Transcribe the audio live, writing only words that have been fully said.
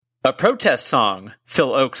A protest song,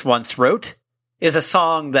 Phil Ochs once wrote, is a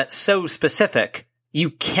song that's so specific,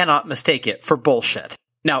 you cannot mistake it for bullshit.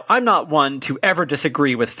 Now, I'm not one to ever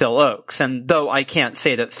disagree with Phil Ochs, and though I can't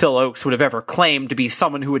say that Phil Ochs would have ever claimed to be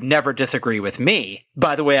someone who would never disagree with me,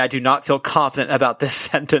 by the way, I do not feel confident about this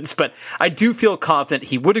sentence, but I do feel confident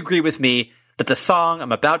he would agree with me that the song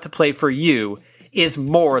I'm about to play for you is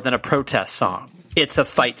more than a protest song. It's a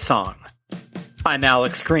fight song. I'm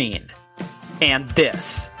Alex Green, and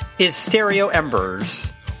this is Stereo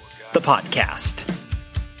Embers, the podcast.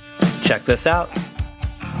 Check this out.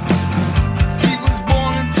 He was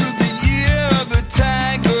born into the year of the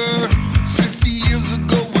tiger, 60 years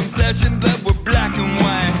ago when flesh and blood were black and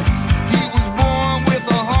white. He was born with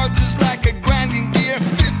a heart just like a grinding gear,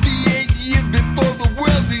 58 years before the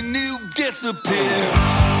world he knew disappeared.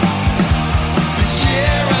 The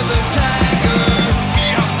year of the tiger, we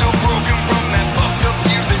are still broken from that fucked up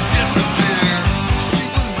year that disappeared. She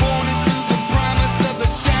was born into the promise of the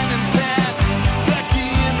shining path, lucky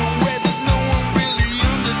in a way that no one really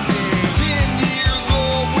understands. 10 years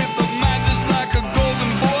old with a mind just like a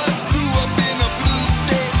golden boy, grew up in a blue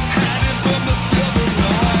state, hiding from the silver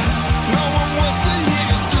line. No one wants to hear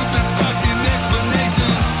your stupid fucking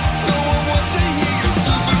explanations. No one wants to hear your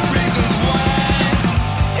stupid reasons why.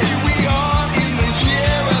 Here we are in the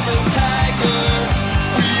year of the tiger.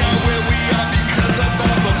 We are where we are because of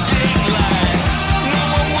all the big lie. No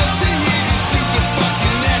one wants to hear your stupid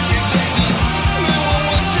fucking accusations. No one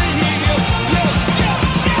wants to hear your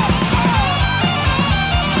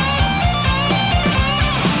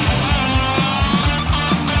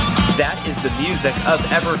That is the music of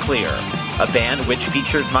Everclear, a band which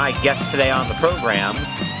features my guest today on the program,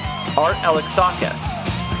 Art Alexakis.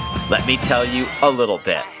 Let me tell you a little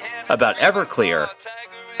bit about Everclear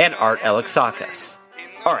and Art Alexakis.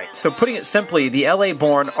 Alright, so putting it simply, the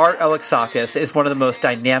LA-born Art Alexakis is one of the most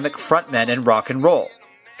dynamic frontmen in rock and roll.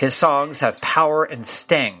 His songs have power and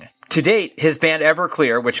sting. To date, his band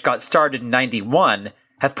Everclear, which got started in '91,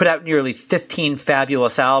 have put out nearly 15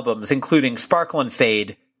 fabulous albums, including Sparkle and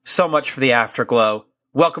Fade, So Much for the Afterglow,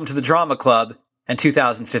 Welcome to the Drama Club, and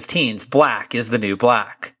 2015's Black is the New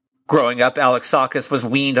Black. Growing up, Alexakis was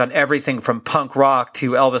weaned on everything from punk rock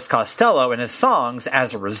to Elvis Costello, and his songs,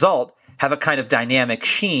 as a result, have a kind of dynamic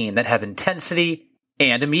sheen that have intensity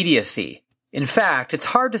and immediacy. In fact, it's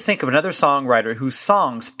hard to think of another songwriter whose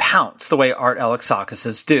songs pounce the way Art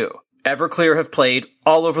Alexakis's do. Everclear have played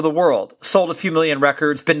all over the world, sold a few million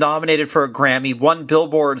records, been nominated for a Grammy, won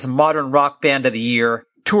Billboard's Modern Rock Band of the Year,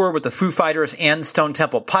 toured with the Foo Fighters and Stone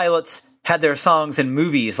Temple Pilots, had their songs in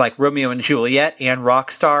movies like Romeo and Juliet and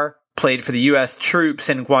Rockstar, played for the U.S. troops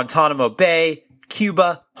in Guantanamo Bay,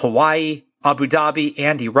 Cuba, Hawaii, Abu Dhabi,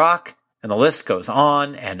 and Iraq, and the list goes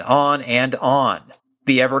on and on and on.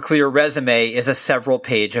 The Everclear resume is a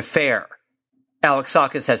several-page affair.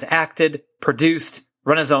 Alexakis has acted, produced,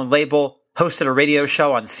 run his own label, hosted a radio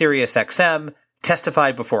show on SiriusXM,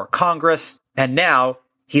 testified before Congress, and now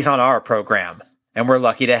he's on our program, and we're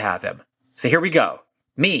lucky to have him. So here we go.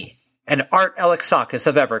 Me and Art Alexakis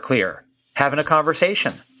of Everclear having a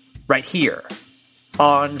conversation right here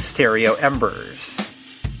on Stereo Embers,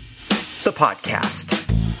 the podcast.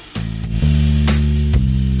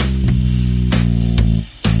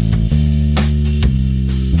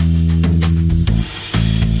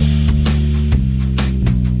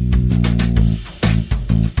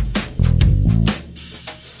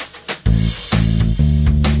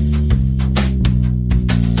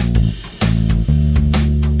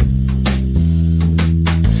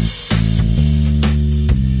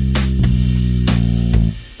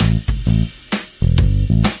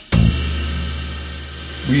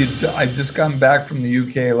 I just gotten back from the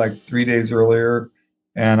UK like 3 days earlier,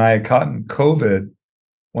 and I had caught COVID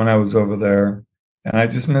when I was over there, and I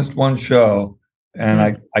just missed one show, and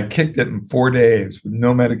I kicked it in 4 days with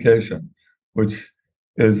no medication, which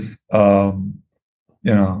is, I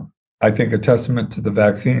think a testament to the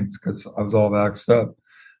vaccines because I was all vaxxed up.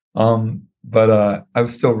 But I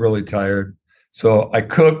was still really tired. So I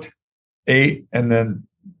cooked, ate, and then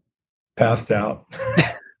passed out.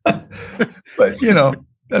 But,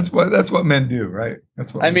 that's what men do, right?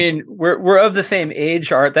 That's what we're of the same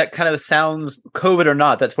age, Art. That kind of sounds, COVID or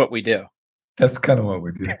not, that's what we do. That's kind of what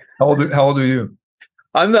we do. How old are you?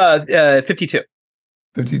 I'm 52.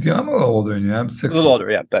 52. I'm a little older than you. I'm 60. A little older,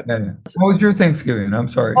 yeah. But yeah. How was your Thanksgiving? I'm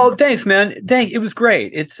sorry. Oh, thanks, man. It was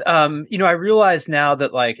great. It's I realize now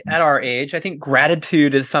that like at our age, I think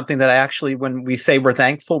gratitude is something that I actually, when we say we're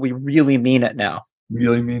thankful, we really mean it now.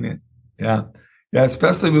 Really mean it. Yeah. Yeah,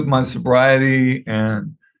 especially with my sobriety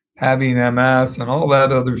and having MS and all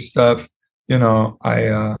that other stuff,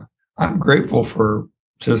 I'm grateful for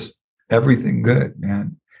just everything good,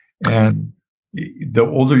 man. And the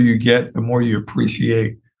older you get, the more you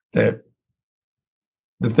appreciate that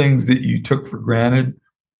the things that you took for granted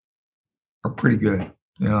are pretty good.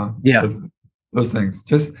 You know, Yeah. those things.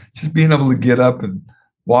 Just being able to get up and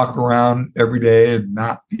walk around every day and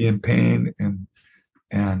not be in pain,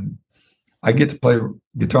 and I get to play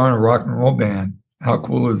guitar in a rock and roll band. How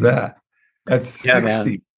cool is that? At 60. Yeah,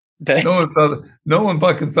 man. No one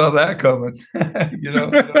fucking saw that coming. You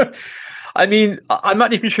know? I mean, I'm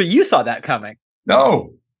not even sure you saw that coming.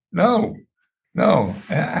 No,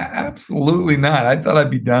 absolutely not. I thought I'd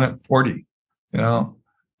be done at 40,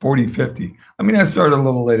 40, 50. I mean, I started a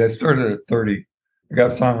little late. I started at 30. I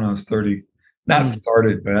got signed when I was 30. Not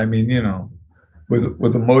started, but I mean,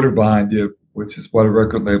 with a motor behind you, which is what a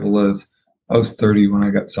record label is. I was 30 when I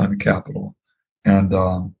got signed to Capitol, and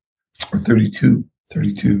or 32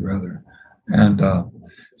 rather. And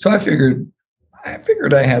so I figured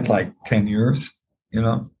I had like 10 years,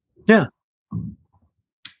 Yeah.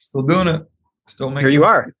 Still doing it. Still making. Here you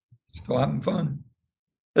are. Still having fun.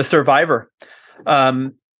 A survivor.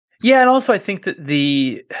 Yeah, and also I think that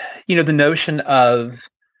the notion of,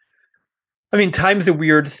 I mean, time's a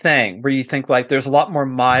weird thing where you think like there's a lot more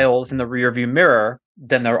miles in the rearview mirror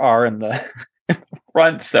than there are in the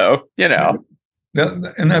front. So,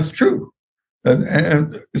 And that's true.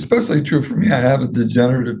 And especially true for me. I have a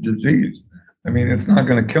degenerative disease. I mean, it's not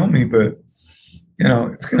going to kill me, but,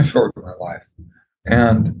 it's going to shorten my life.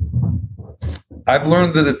 And I've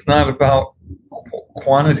learned that it's not about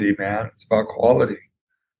quantity, man. It's about quality.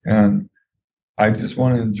 And I just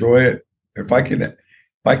want to enjoy it. If I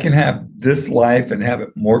can have this life and have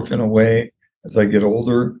it morph in a way as I get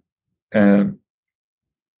older, and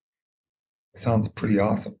it sounds pretty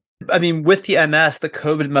awesome. I mean, with the MS, the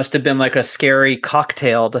COVID must have been like a scary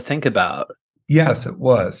cocktail to think about. Yes, it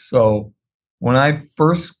was. So when I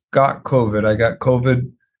first got COVID, I got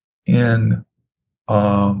COVID in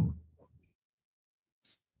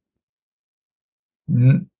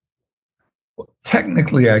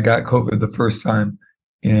technically I got COVID the first time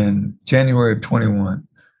in January of 21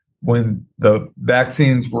 when the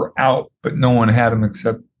vaccines were out, but no one had them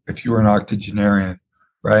except if you were an octogenarian,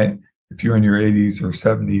 right? If you're in your 80s or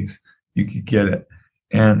 70s, you could get it.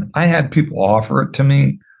 And I had people offer it to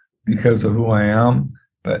me because of who I am,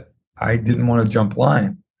 but I didn't want to jump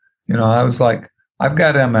line. I was like, I've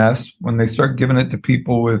got MS. When they start giving it to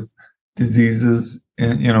people with diseases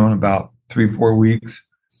in about 3-4 weeks,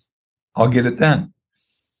 I'll get it then.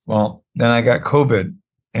 Well, then I got COVID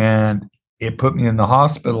and it put me in the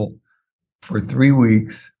hospital for 3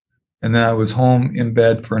 weeks. And then I was home in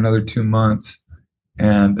bed for another 2 months.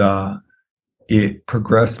 And it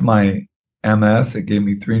progressed my MS. It gave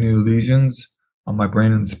me 3 new lesions on my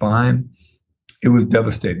brain and spine. It was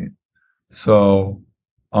devastating. So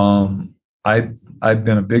I've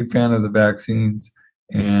been a big fan of the vaccines,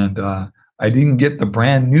 and I didn't get the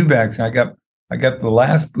brand new vaccine. I got the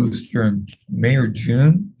last booster in May or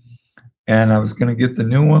June, and I was going to get the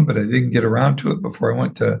new one, but I didn't get around to it before I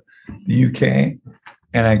went to the UK,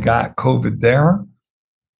 and I got COVID there.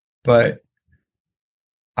 But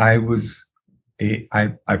I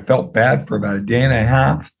felt bad for about a day and a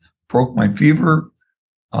half, broke my fever.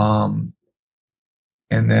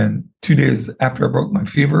 And then 2 days after I broke my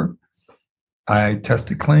fever, I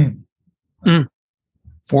tested clean.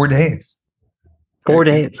 4 days. 4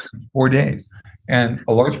 days. 4 days. And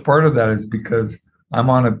a large part of that is because I'm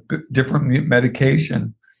on a different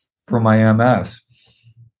medication for my MS.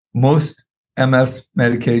 Most MS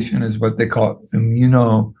medication is what they call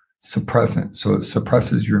immunosuppressant. So it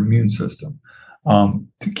suppresses your immune system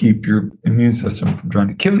to keep your immune system from trying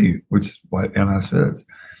to kill you, which is what MS is.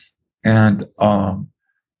 And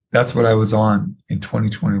that's what I was on in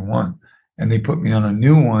 2021. And they put me on a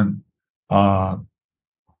new one that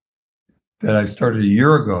I started a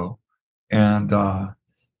year ago. And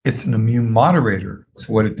it's an immune moderator.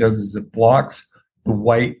 So what it does is it blocks the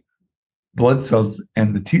white blood cells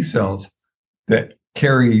and the T cells that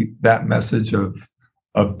carry that message of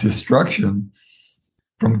destruction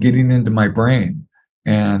from getting into my brain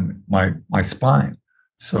and my spine.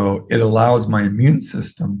 So it allows my immune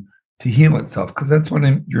system to heal itself, because that's what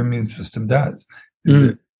your immune system does.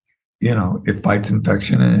 It fights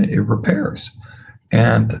infection and it repairs.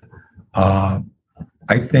 And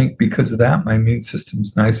I think because of that, my immune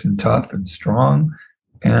system's nice and tough and strong,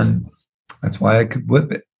 and that's why I could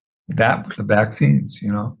whip it. That with the vaccines,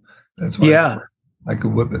 that's why I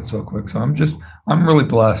could whip it so quick. So I'm really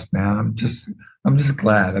blessed, man. I'm just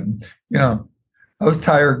glad. I was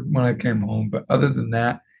tired when I came home, but other than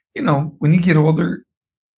that, when you get older,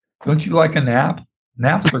 don't you like a nap?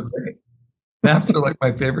 Naps are great. Naps are like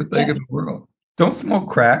my favorite thing in the world. Don't smoke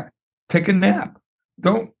crack. Take a nap.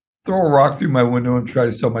 Don't throw a rock through my window and try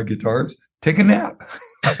to steal my guitars. Take a nap.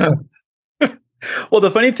 Well,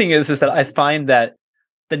 the funny thing is that I find that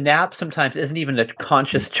the nap sometimes isn't even a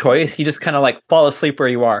conscious choice. You just kind of like fall asleep where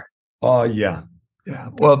you are. Oh yeah, yeah.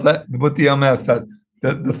 Well, that with the MS, that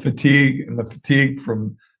the fatigue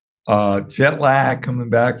from jet lag coming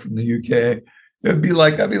back from the UK. I'd be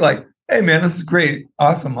like, hey man, this is great,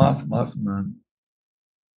 awesome, man.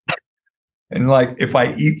 And like, if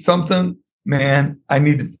I eat something, man,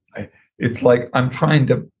 it's like I'm trying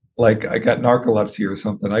to, like, I got narcolepsy or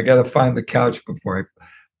something. I got to find the couch before I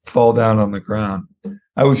fall down on the ground.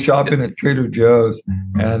 I was shopping at Trader Joe's,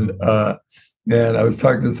 and I was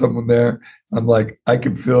talking to someone there. I'm like, I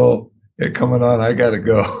can feel it coming on. I got to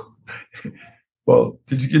go. Well,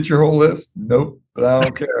 did you get your whole list? Nope, but I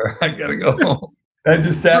don't care. I got to go home. I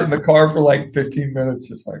just sat in the car for like 15 minutes,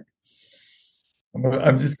 just like,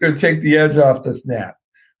 I'm just going to take the edge off this nap.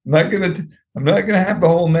 I'm not going to have the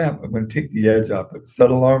whole nap. I'm going to take the edge off it.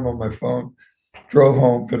 Set alarm on my phone. Drove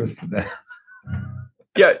home, finished the nap.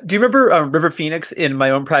 Yeah. Do you remember River Phoenix in My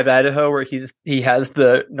Own Private Idaho, where he has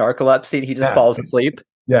the narcolepsy and he just falls asleep?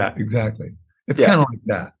 Yeah, exactly. It's kind of like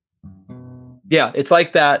that. Yeah, it's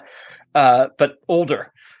like that, but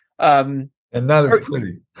older. And not as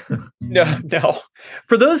pretty. No.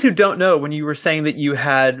 For those who don't know, when you were saying that you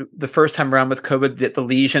had the first time around with COVID, that the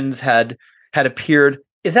lesions had appeared,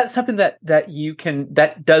 is that something that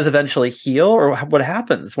does eventually heal, or what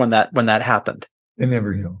happens when that happened? They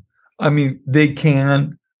never heal. I mean, they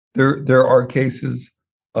can. There are cases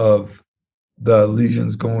of the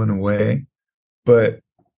lesions going away, but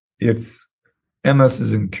MS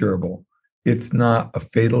is incurable. It's not a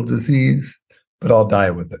fatal disease, but I'll die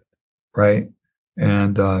with it, right?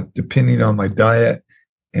 And depending on my diet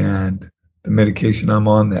and the medication I'm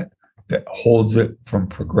on that holds it from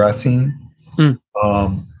progressing,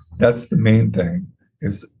 that's the main thing.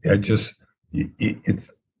 Is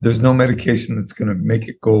there's no medication that's going to make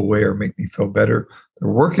it go away or make me feel better. They're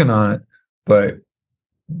working on it, but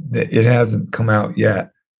it hasn't come out yet.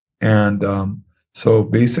 And so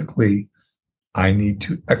basically, I need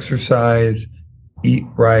to exercise, eat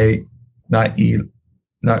right, not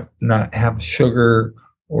have sugar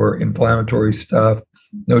or inflammatory stuff,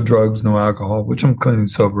 no drugs, no alcohol, which I'm clean and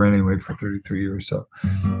sober anyway for 33 years. So,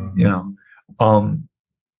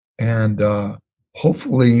 and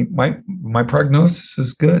hopefully my prognosis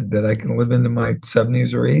is good, that I can live into my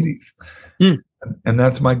 70s or 80s. And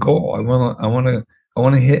that's my goal. I want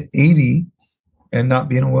to hit 80 and not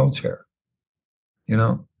be in a wheelchair.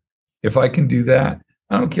 If I can do that,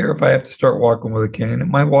 I don't care if I have to start walking with a cane.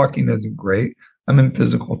 My walking isn't great. I'm in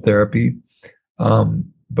physical therapy.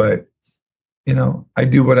 But I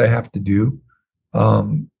do what I have to do.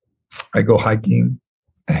 I go hiking.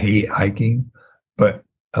 I hate hiking, but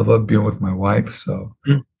I love being with my wife. So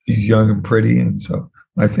she's young and pretty. And so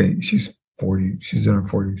when I say she's 40, she's in her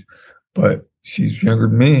 40s, but she's younger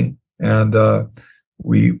than me. And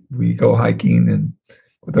we go hiking and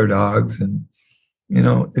with our dogs, and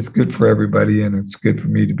it's good for everybody, and it's good for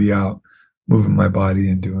me to be out moving my body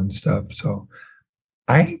and doing stuff. So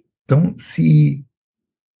I don't see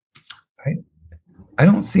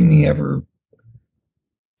me ever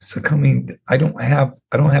succumbing. I don't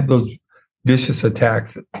have those vicious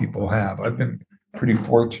attacks that people have. I've been pretty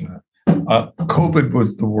fortunate. COVID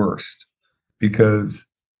was the worst because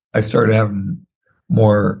I started having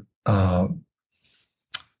more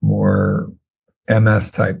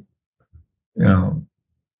MS type,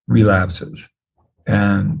 relapses.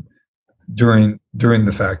 And during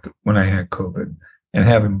the fact that when I had COVID, and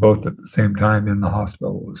having both at the same time in the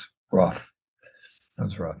hospital was rough. That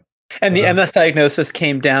was rough. And the MS diagnosis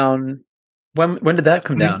came down. When did that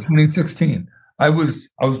come down? 2016. I was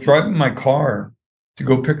driving my car to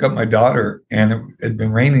go pick up my daughter, and it had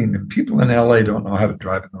been raining, and people in LA don't know how to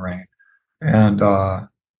drive in the rain. And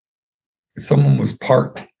someone was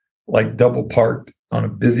parked, like double parked on a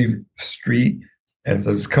busy street as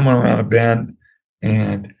I was coming around a bend,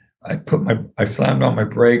 and I slammed on my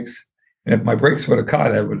brakes. And if my brakes would have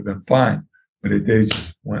caught, I would have been fine. But they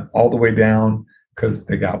just went all the way down because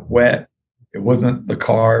they got wet. It wasn't the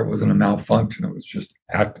car. It wasn't a malfunction. It was just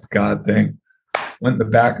act of God thing. Went in the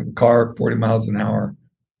back of the car, 40 miles an hour.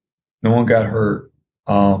 No one got hurt.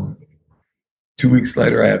 2 weeks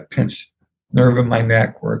later, I had a pinched nerve in my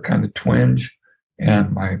neck where it kind of twinge.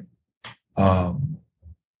 And my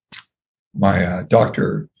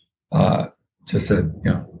doctor just said,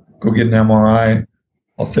 go get an MRI.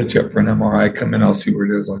 I'll set you up for an MRI. Come in, I'll see where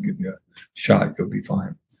it is. I'll give you a shot. You'll be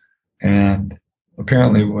fine. And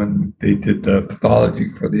apparently when they did the pathology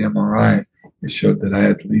for the MRI, It showed that I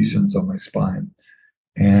had lesions on my spine.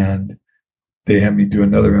 And they had me do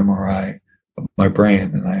another MRI of my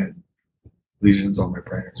brain, and I had lesions on my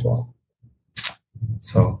brain as well.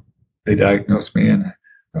 So they diagnosed me, and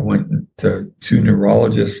I went to 2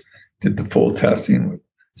 neurologists, did the full testing with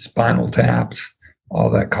spinal taps, all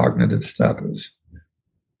that cognitive stuff. It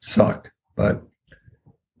sucked, but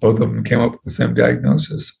both of them came up with the same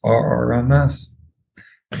diagnosis, RRMS.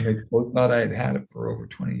 And they both thought I had it for over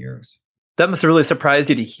 20 years. That must have really surprised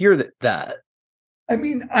you to hear that. I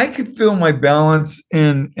mean, I could feel my balance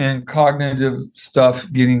and cognitive stuff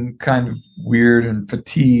getting kind of weird, and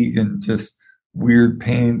fatigue and just weird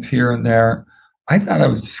pains here and there. I thought I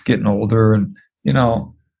was just getting older, and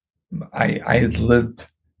I had lived.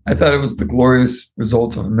 I thought it was the glorious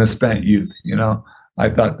result of a misspent youth. I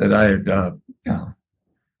thought that I had,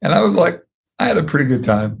 and I was like, I had a pretty good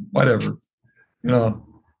time, whatever,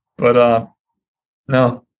 but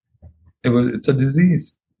no, it's a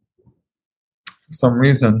disease. For some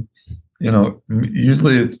reason,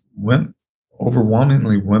 usually it's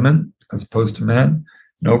overwhelmingly women as opposed to men,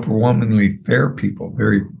 and overwhelmingly fair people,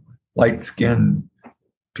 very light-skinned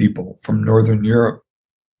people from Northern Europe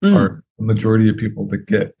are the majority of people that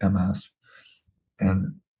get MS.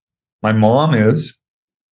 And my mom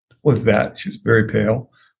was that. She was very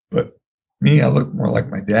pale, but me, I look more like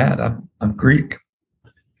my dad. I'm Greek,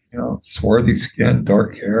 swarthy skin,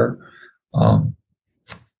 dark hair,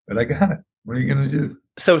 but I got it. What are you going to do?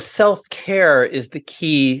 So self-care is the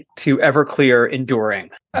key to Everclear enduring.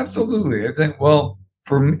 Absolutely. I think, well,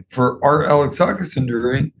 for Art Alexakis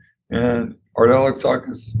enduring, and Art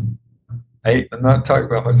Alexakis, I'm not talking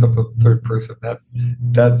about myself in the third person.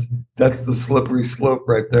 That's the slippery slope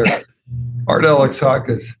right there. Art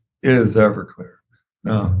Alexakis is Everclear.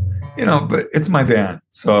 No, but it's my band.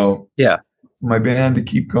 So yeah, my band to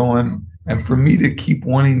keep going, and for me to keep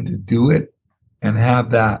wanting to do it and have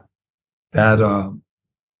that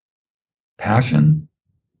passion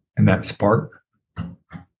and that spark.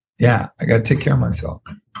 Yeah, I got to take care of myself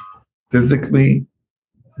physically,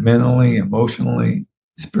 mentally, emotionally,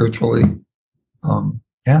 spiritually.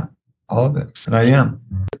 Yeah, all of it. And I am.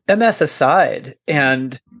 MS aside,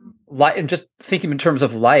 and just thinking in terms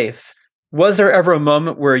of life, was there ever a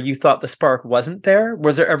moment where you thought the spark wasn't there?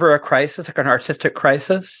 Was there ever a crisis, like an artistic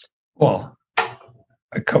crisis? Well,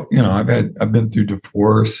 I've been through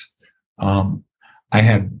divorce. I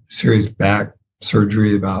had serious back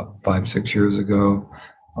surgery about 5-6 years ago.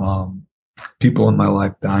 People in my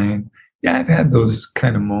life dying. Yeah, I've had those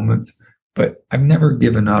kind of moments, but I've never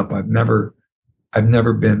given up. I've never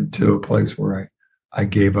been to a place where I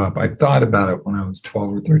gave up. I thought about it when I was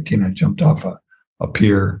 12 or 13. I jumped off a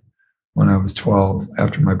pier when I was 12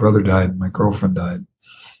 after my brother died. My girlfriend died.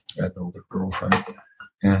 I had an older girlfriend,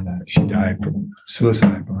 and she died from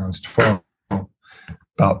suicide when I was 12.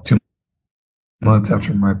 About 2 months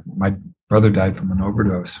after my brother died from an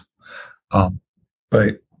overdose.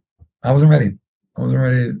 But I wasn't ready. I wasn't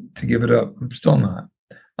ready to give it up. I'm still not.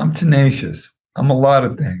 I'm tenacious. I'm a lot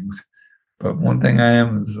of things. But one thing I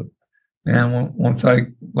am is, man, once I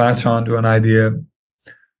latch on to an idea,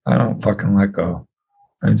 I don't fucking let go.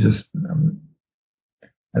 That's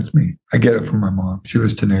me. I get it from my mom. She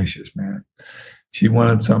was tenacious, man. She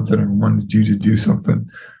wanted something and wanted you to do something.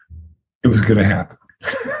 It was going to happen.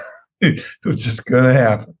 It was just going to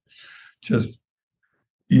happen. Just,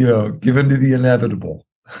 give in to the inevitable.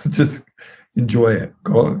 Just enjoy it.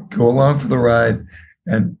 Go along for the ride.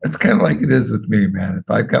 And it's kind of like it is with me, man. If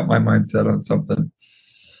I've got my mind set on something,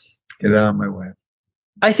 get out of my way.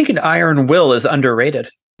 I think an iron will is underrated.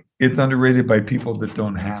 It's underrated by people that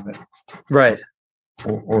don't have it. Right.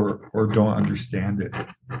 Or don't understand it.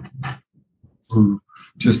 Who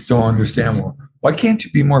just don't understand, well, why can't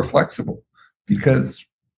you be more flexible? Because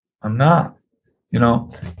I'm not,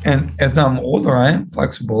 And as I'm older, I am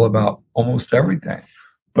flexible about almost everything.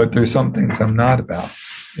 But there's some things I'm not about,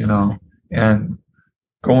 And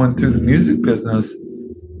going through the music business,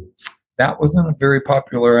 that wasn't a very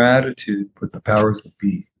popular attitude with the powers that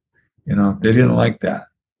be. They didn't like that.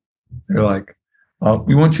 They're like,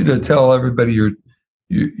 we want you to tell everybody you're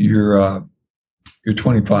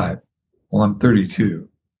 25. Well, I'm 32.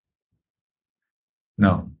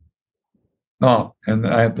 No. And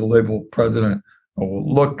I have the label president. Oh,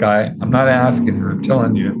 well, look, guy, I'm not asking you. I'm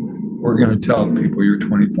telling you, we're going to tell people you're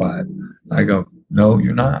 25. I go, no,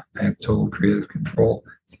 you're not. I have total creative control.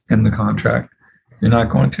 It's in the contract. You're not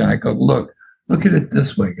going to. I go, look at it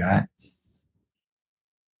this way, guy.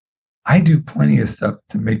 I do plenty of stuff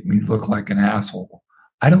to make me look like an asshole.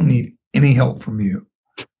 I don't need any help from you.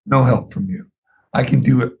 No help from you. I can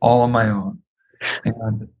do it all on my own.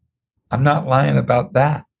 And I'm not lying about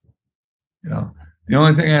that. The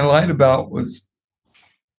only thing I lied about was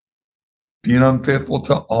being unfaithful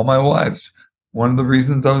to all my wives. One of the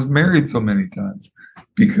reasons I was married so many times,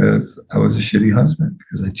 because I was a shitty husband,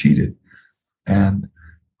 because I cheated. And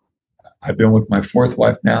I've been with my fourth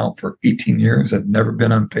wife now for 18 years. I've never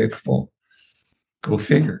been unfaithful. Go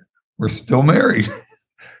figure. We're still married.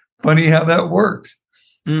 Funny how that works,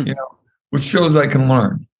 which shows I can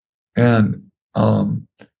learn. And,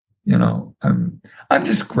 I'm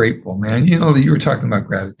just grateful, man. You were talking about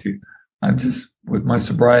gratitude. I'm just, with my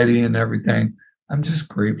sobriety and everything, I'm just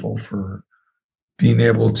grateful for being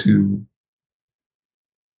able to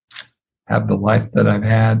have the life that I've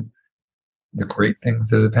had, the great things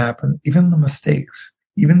that have happened, even the mistakes,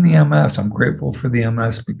 even the MS. I'm grateful for the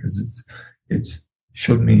MS because it's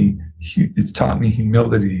showed me, it's taught me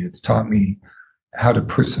humility. It's taught me how to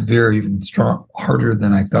persevere even harder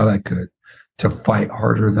than I thought I could, to fight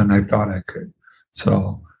harder than I thought I could.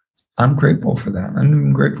 So I'm grateful for that.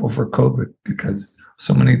 I'm grateful for COVID because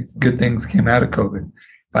so many good things came out of COVID.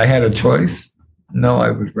 If I had a choice, no,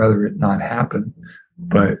 I would rather it not happen,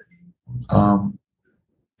 but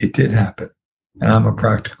it did happen. And I'm a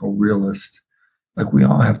practical realist, like we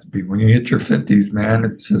all have to be. When you hit your 50s, man,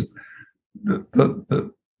 it's just the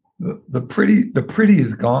pretty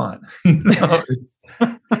is gone. It's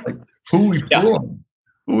like, who we fooling?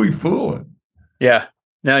 Who we fooling? Yeah,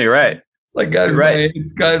 no, you're right. Like guys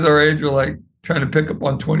guys our age are like trying to pick up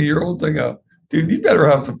on 20-year-olds. I go, dude, you better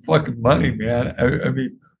have some fucking money, man. I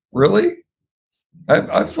mean, really?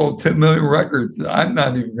 I've sold 10 million records. I'm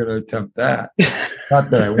not even going to attempt that. Not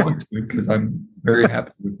that I want to, because I'm very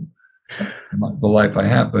happy with the life I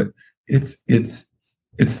have. But it's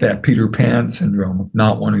that Peter Pan syndrome of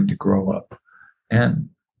not wanting to grow up, and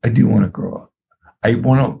I do want to grow up. I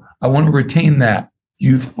want to retain that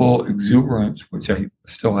youthful exuberance, which I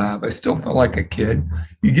still have. I still feel like a kid.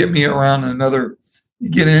 You get me around you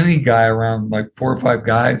get any guy around like 4 or 5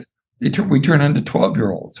 guys, we turn into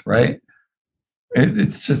 12-year-olds, right?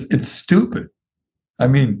 It's stupid. I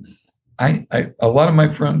mean, a lot of my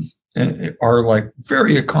friends are like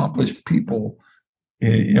very accomplished people,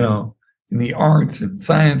 in the arts and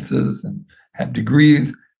sciences and have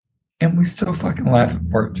degrees, and we still fucking laugh at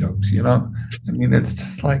fart jokes, I mean, it's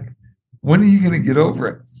just like, when are you going to get over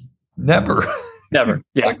it? Never. Never.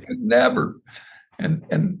 Yeah. Never.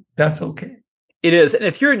 And that's okay. It is. And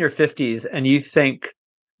if you're in your 50s and you think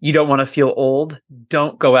you don't want to feel old,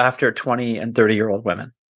 don't go after 20 and 30-year-old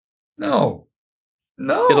women. No.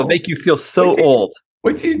 It'll make you feel so old.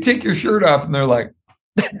 Wait till you take your shirt off and they're like,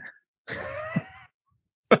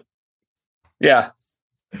 yeah.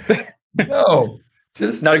 No,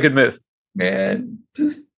 just not a good move, man.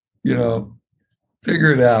 Just,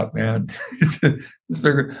 figure it out, man. Just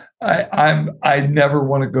figure. I never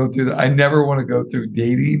want to go through that. I never want to go through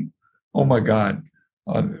dating. Oh my God.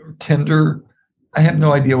 On Tinder, I have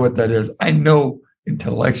no idea what that is. I know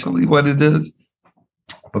intellectually what it is,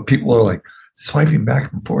 but people are like swiping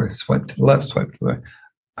back and forth, swipe to the left, swipe to the right.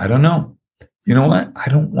 I don't know. You know what? I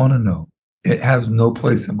don't want to know. It has no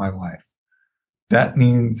place in my life. That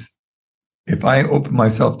means if I open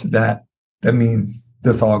myself to that, that means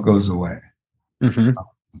this all goes away. Mm-hmm.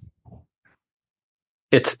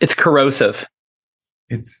 It's corrosive.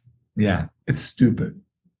 It's stupid.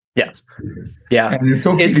 Yeah. Yeah. And it's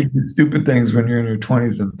okay to do stupid things when you're in your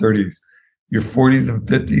 20s and 30s. Your 40s and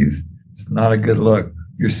 50s, it's not a good look.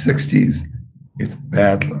 Your 60s, it's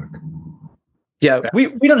bad look. Yeah, we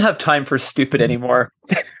don't have time for stupid anymore.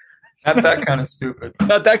 Not that kind of stupid.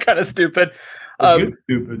 Not that kind of stupid. Good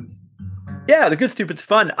stupid. Yeah, the good stupid's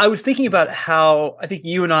fun. I was thinking about how I think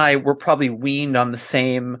you and I were probably weaned on the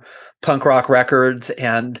same punk rock records,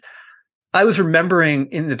 and I was remembering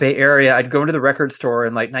in the Bay Area, I'd go into the record store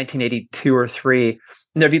in like 1982 or 3, and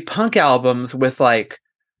there'd be punk albums with like,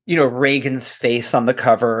 Reagan's face on the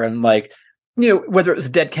cover, and like, whether it was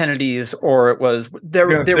Dead Kennedys or it was there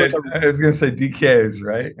was I was going to say DKs,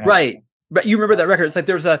 right? Right. But you remember that record? It's like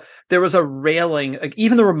there was a railing. Like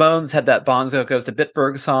even the Ramones had that Bonzo Goes to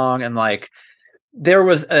Bitburg song, and like there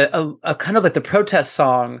was a kind of like the protest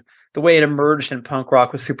song. The way it emerged in punk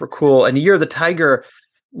rock was super cool. And Year of the Tiger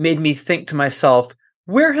made me think to myself,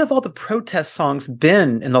 where have all the protest songs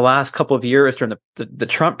been in the last couple of years during the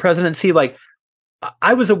Trump presidency? Like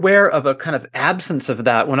I was aware of a kind of absence of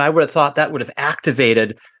that when I would have thought that would have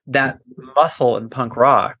activated that muscle in punk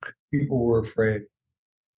rock. People were afraid.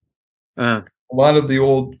 A lot of the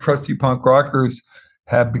old crusty punk rockers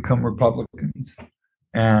have become Republicans.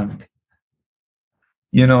 And,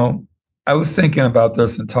 I was thinking about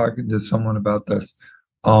this and talking to someone about this.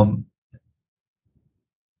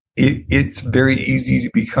 It's very easy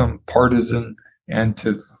to become partisan and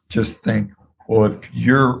to just think, well, if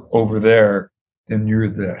you're over there, then you're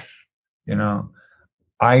this.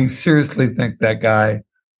 I seriously think that guy,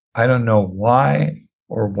 I don't know why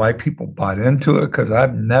or why people bought into it, because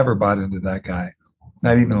I've never bought into that guy,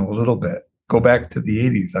 not even a little bit. Go back to the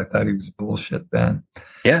 80s. I thought he was bullshit then.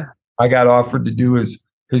 Yeah. I got offered to do his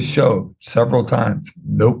show several times.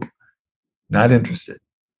 Nope. Not interested.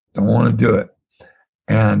 Don't want to do it.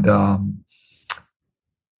 And,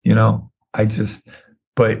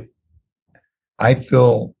 but I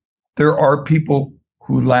feel there are people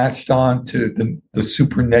who latched on to the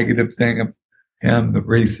super negative thing of him, the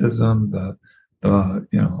racism, the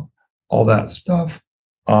all that stuff.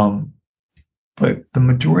 But the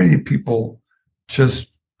majority of people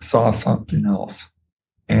just saw something else,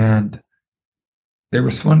 and they were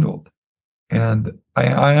swindled. And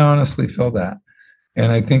I honestly feel that.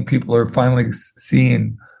 And I think people are finally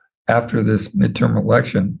seeing after this midterm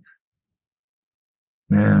election,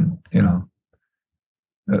 man,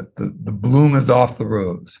 the bloom is off the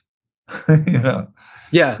rose.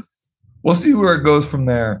 Yeah. So we'll see where it goes from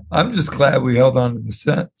there. I'm just glad we held on to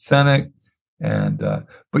the Senate. And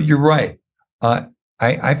but you're right. I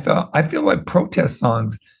feel like protest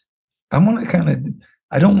songs. I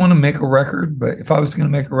don't want to make a record, but if I was going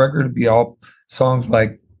to make a record, it'd be all songs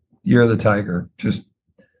like Year of the Tiger, just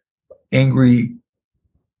angry,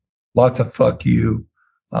 lots of fuck you,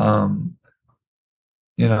 lots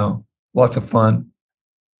of fun.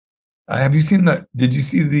 Have you seen that? Did you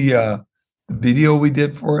see the video we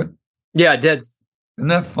did for it? Yeah, I did. Isn't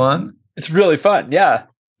that fun? It's really fun. Yeah.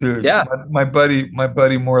 Dude, yeah. My buddy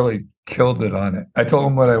Morley killed it on it. I told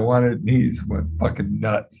him what I wanted, and he went fucking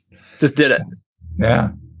nuts. Just did it.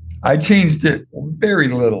 Yeah. I changed it very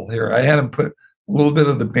little here. I had him put a little bit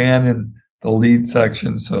of the band in the lead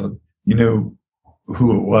section so you knew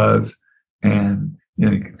who it was. And, you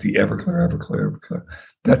can see Everclear, Everclear, Everclear.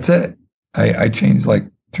 That's it. I changed like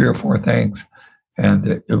 3 or 4 things, and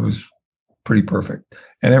it was pretty perfect.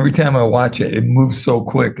 And every time I watch it, it moves so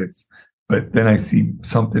quick. But then I see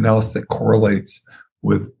something else that correlates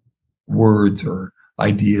with words or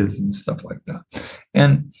ideas and stuff like that.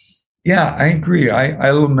 And yeah, I agree. I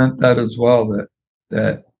lament that as well.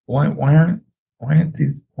 That why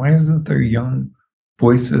isn't there young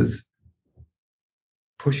voices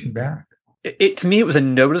pushing back? To me, it was a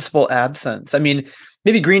noticeable absence. I mean,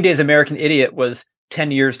 maybe Green Day's American Idiot was 10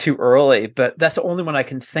 years too early, but that's the only one I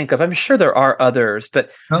can think of. I'm sure there are others, but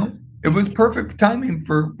no, it was perfect timing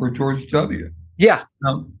for George W. Yeah.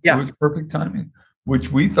 It was perfect timing,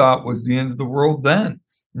 which we thought was the end of the world then.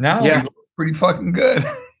 Now it looks pretty fucking good.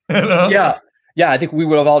 Yeah. I think we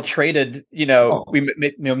would have all traded, we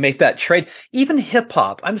make that trade. Even hip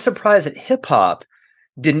hop. I'm surprised that hip hop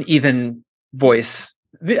didn't even voice.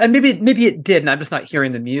 Maybe it did, and I'm just not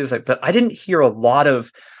hearing the music, but I didn't hear a lot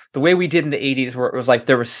of the way we did in the 80s, where it was like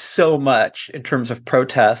there was so much in terms of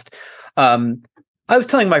protest. I was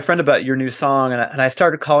telling my friend about your new song, and I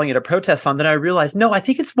started calling it a protest song. Then I realized, no, I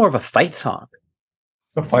think it's more of a fight song.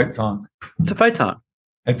 It's a fight song. It's a fight song.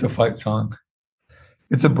 It's a fight song.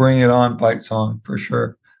 It's a bring it on fight song for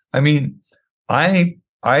sure. I mean, I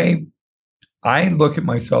look at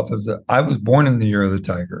myself as I was born in the Year of the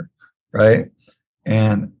Tiger, right?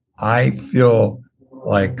 And I feel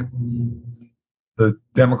like the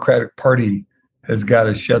Democratic Party has got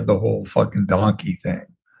to shed the whole fucking donkey thing.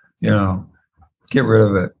 Get rid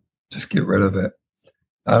of it. Just get rid of it.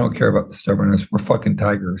 I don't care about the stubbornness. We're fucking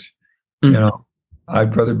tigers. Mm.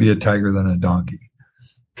 I'd rather be a tiger than a donkey.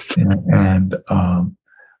 And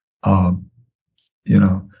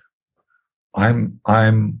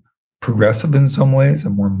I'm progressive in some ways.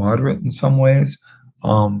 I'm more moderate in some ways.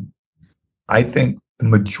 I think the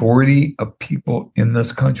majority of people in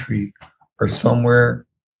this country are somewhere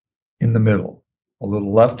in the middle, a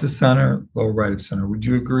little left of center, a little right of center. Would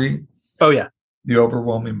you agree? Oh, yeah. The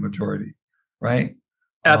overwhelming majority, right?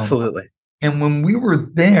 Absolutely. And when we were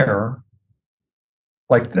there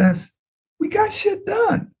like this, we got shit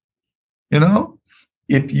done. If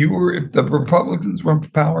the Republicans were in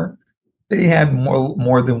power, they had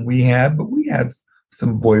more than we had, but we had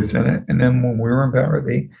some voice in it. And then when we were in power,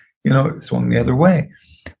 they, it swung the other way.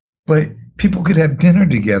 But people could have dinner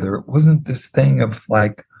together. It wasn't this thing of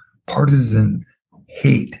like partisan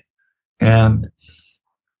hate. And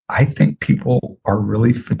I think people are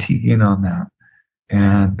really fatiguing on that.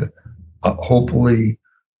 And hopefully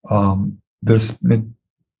this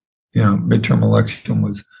midterm election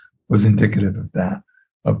was indicative of that,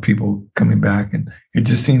 of people coming back. And it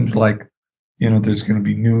just seems like, there's going to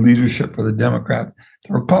be new leadership for the Democrats.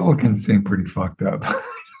 The Republicans seem pretty fucked up.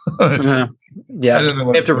 Yeah. I don't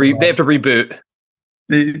know they have to reboot.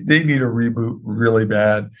 they need a reboot really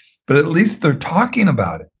bad. But at least they're talking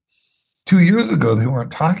about it. 2 years ago, they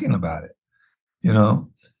weren't talking about it.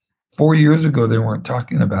 4 years ago, they weren't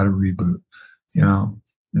talking about a reboot.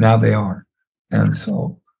 Now they are. And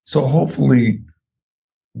so hopefully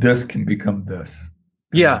this can become this.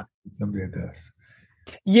 Yeah. Somebody at this.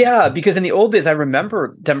 Yeah, because in the old days, I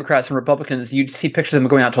remember Democrats and Republicans, you'd see pictures of them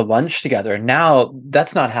going out to lunch together. And now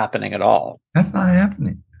that's not happening at all. That's not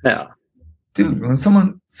happening. No. Dude, when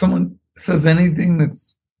someone says anything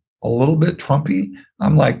that's a little bit Trumpy,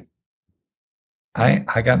 I'm like,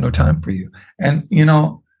 I got no time for you. And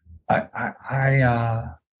I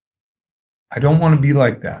don't want to be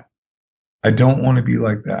like that. I don't want to be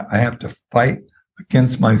like that. I have to fight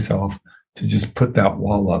against myself to just put that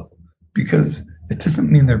wall up, because it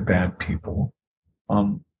doesn't mean they're bad people.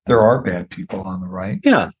 There are bad people on the right.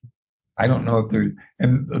 Yeah. I don't know if there,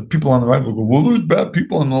 and the people on the right will go, well, there's bad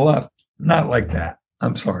people on the left. Not like that.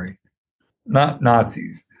 I'm sorry. Not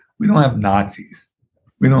Nazis. We don't have Nazis.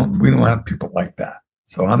 We don't have people like that.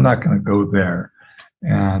 So I'm not going to go there.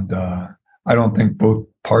 And I don't think both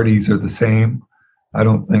parties are the same.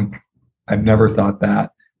 I've never thought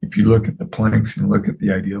that. If you look at the planks and look at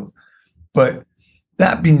the ideals. But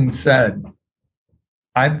that being said,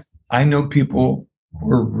 I know people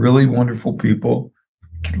who are really wonderful people,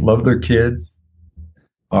 love their kids,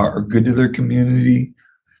 are good to their community,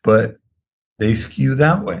 but they skew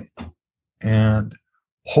that way. And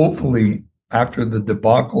hopefully, after the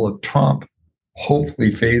debacle of Trump,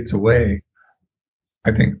 hopefully fades away,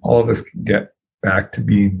 I think all of us can get back to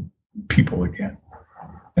being people again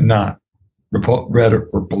and not red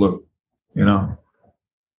or blue,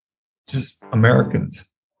 just Americans.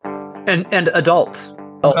 And adults.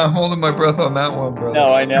 I'm holding my breath on that one, brother.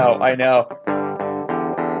 No, I know.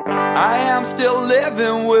 I am still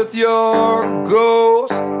living with your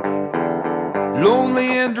ghost,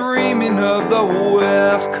 lonely and dreaming of the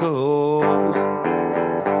West Coast.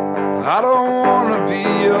 I don't want to be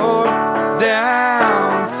your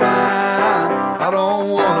downtime. I don't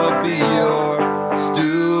want to be your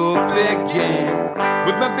stupid game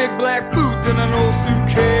with my big black boots and an old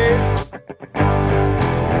suitcase. I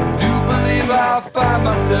do believe I'll find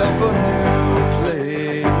myself a new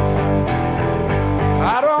place.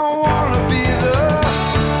 I don't want to be the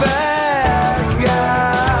bad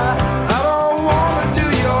guy. I don't want to do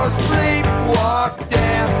your sleepwalk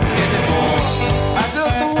dance anymore. I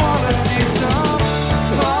just want to see some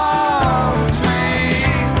palm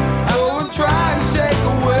trees. I will try to shake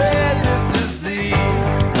away this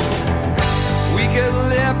disease. We could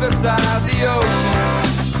live beside the ocean,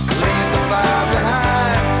 leave the fire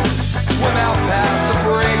behind, swim out past the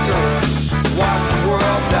breaker,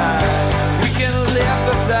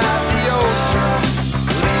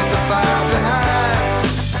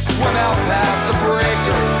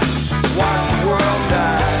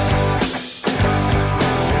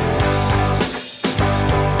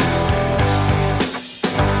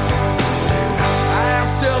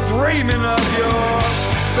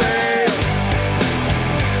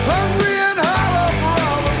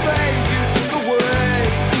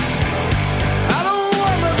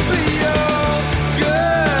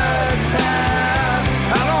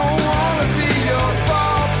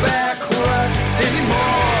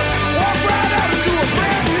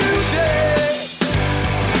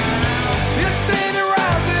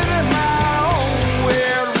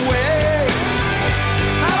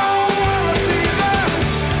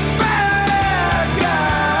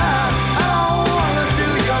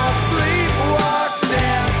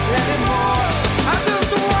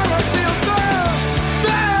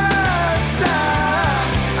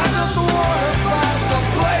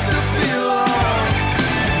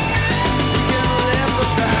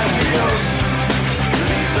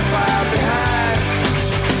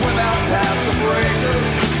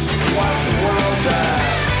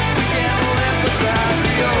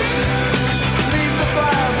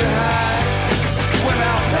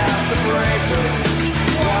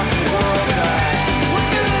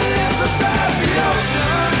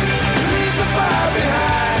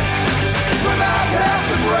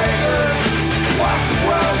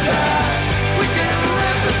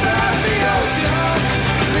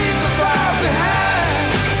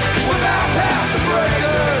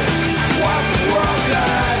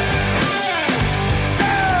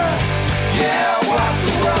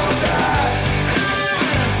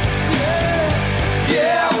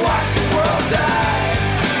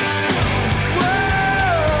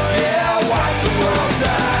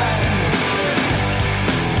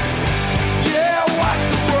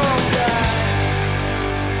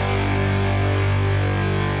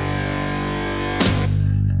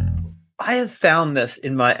 I have found this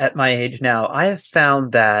at my age now. I have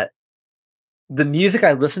found that the music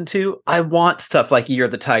I listen to, I want stuff like Year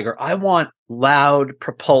of the Tiger. I want loud,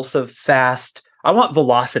 propulsive, fast. I want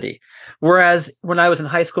velocity. Whereas when I was in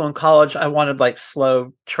high school and college, I wanted like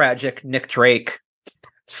slow, tragic Nick Drake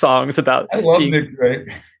songs about. I love Nick Drake.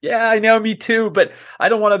 Yeah, I know, me too. But I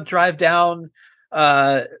don't want to drive down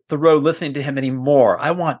the road listening to him anymore.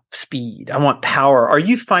 I want speed. I want power. Are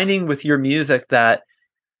you finding with your music that?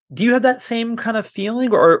 Do you have that same kind of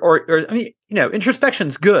feeling, or I mean,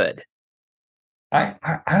 introspection's good. I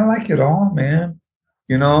like it all, man.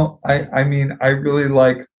 I mean, I really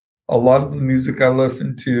like a lot of the music I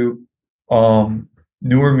listen to.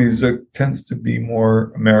 Newer music tends to be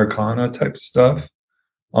more Americana type stuff.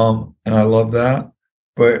 And I love that.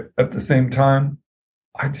 But at the same time,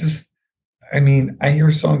 I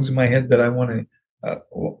hear songs in my head that I want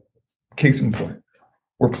to, case in point,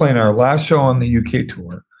 we're playing our last show on the UK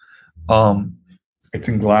tour. It's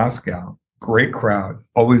in Glasgow. Great crowd,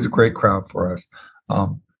 always a great crowd for us.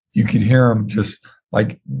 You could hear them just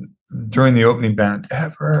like during the opening band,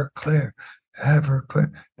 Everclear,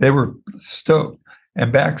 Everclear. They were stoked.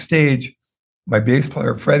 And backstage, my bass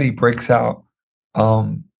player, Freddie, breaks out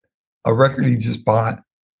a record he just bought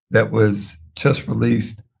that was just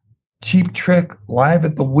released, Cheap Trick live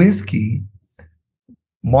at the Whiskey,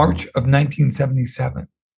 March of 1977.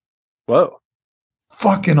 Whoa.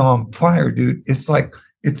 Fucking on fire, dude. It's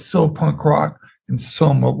so punk rock and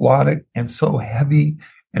so melodic and so heavy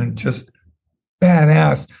and just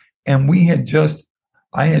badass. And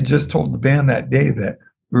I had just told the band that day that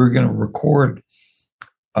we were going to record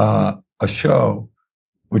a show,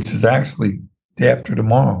 which is actually day after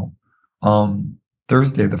tomorrow,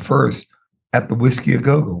 Thursday the 1st, at the Whiskey A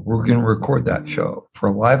Go-Go. We're going to record that show for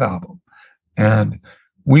a live album. And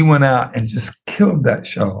we went out and just killed that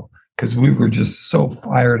show because we were just so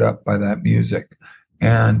fired up by that music.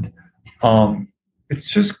 And it's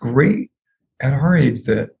just great at our age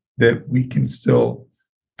that we can still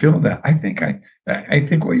feel that. I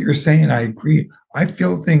think what you're saying, I agree. I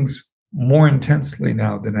feel things more intensely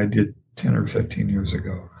now than I did 10 or 15 years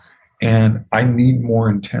ago. And I need more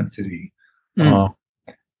intensity.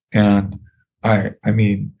 And I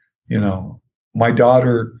mean, my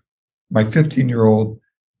daughter, my 15-year-old,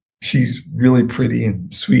 she's really pretty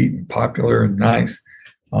and sweet and popular and nice.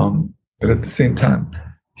 But at the same time,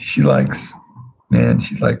 she likes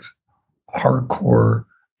hardcore.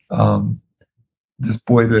 This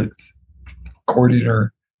boy that's courting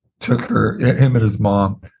her him and his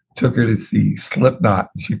mom took her to see Slipknot.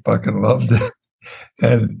 She fucking loved it.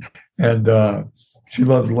 And she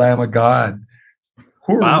loves Lamb of God,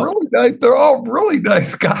 who are really nice. They're all really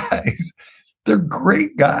nice guys. They're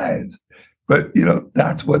great guys. But,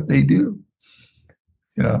 that's what they do.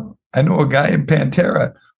 I know a guy in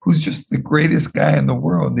Pantera who's just the greatest guy in the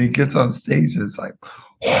world. And he gets on stage and it's like,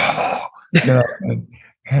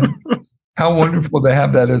 and how wonderful to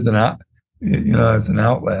have that as an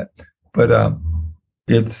outlet. But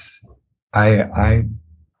I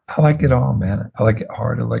like it all, man. I like it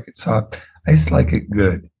hard. I like it soft. I just like it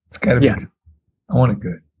good. It's got to be good. I want it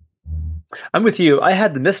good. I'm with you. I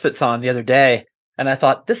had the Misfits on the other day, and I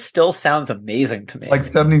thought, this still sounds amazing to me. Like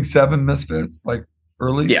 77 Misfits, like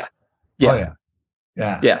early? Yeah. Oh, yeah.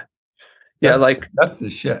 Yeah. Yeah. Yeah, that's the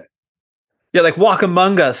shit. Yeah, like Walk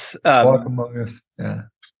Among Us. Walk Among Us. Yeah.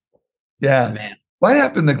 Yeah. Man. What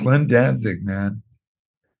happened to Glenn Danzig, man?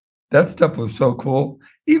 That stuff was so cool.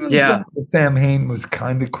 Even some of the Sam Hain was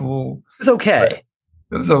kind of cool. It was okay.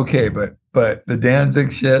 It was okay, but the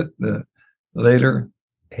Danzig shit, the later,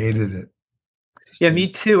 hated it. Yeah, me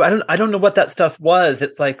too. I don't know what that stuff was.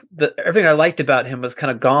 It's like everything I liked about him was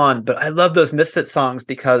kind of gone. But I love those Misfit songs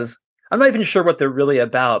because I'm not even sure what they're really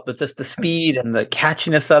about. But just the speed and the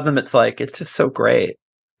catchiness of them, it's just so great.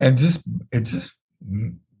 And it's just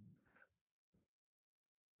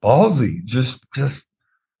ballsy.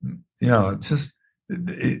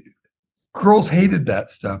 Girls hated that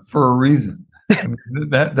stuff for a reason. I mean,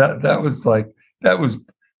 that was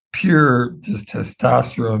pure just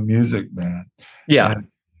testosterone music, man. Yeah. And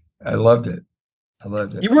I loved it.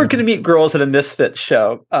 You weren't going to meet girls at a Misfits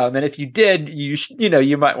show, and if you did, you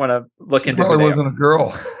might want to look into. Probably wasn't a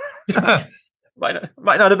girl. might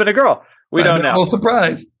not have been a girl. We don't know. Well,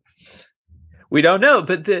 surprise. We don't know,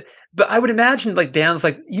 but I would imagine like bands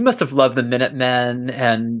like you must have loved the Minutemen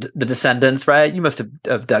and the Descendants, right? You must have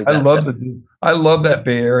dug that. I love that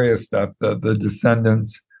Bay Area stuff. The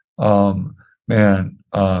Descendants,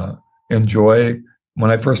 Enjoy.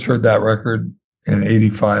 When I first heard that record in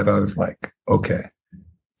 '85, I was like, okay,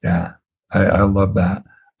 yeah, I love that.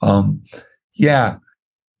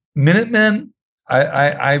 Minutemen,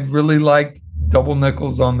 I really liked Double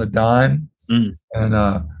Nickels on the Dime and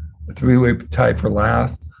a Three-Way Tie for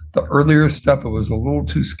Last. The earlier stuff, it was a little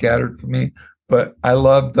too scattered for me, but I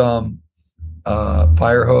loved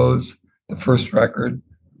Fire Hose, the first record.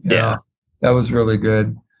 You know, that was really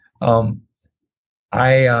good. My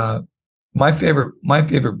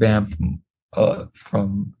favorite band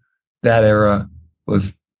from that era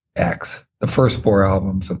was X. The first 4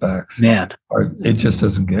 albums of X. Man, it just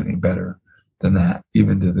doesn't get any better than that,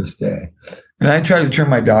 even to this day. And I try to turn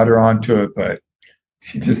my daughter onto it, but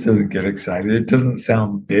she just doesn't get excited. It doesn't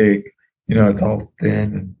sound big, you know. It's all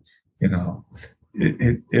thin, and you know,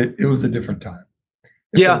 it was a different time.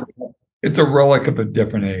 It's a relic of a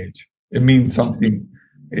different age. It means something.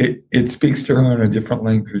 It speaks to her in a different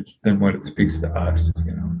language than what it speaks to us,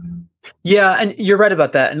 you know. Yeah, and you're right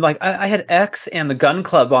about that. And like I had X and the Gun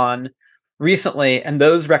Club on recently, and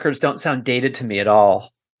those records don't sound dated to me at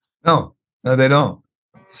all. No, they don't.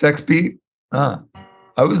 Sex Beat. I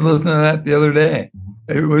was listening to that the other day.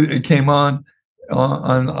 It came on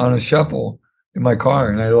a shuffle in my car,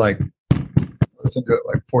 and I listened to it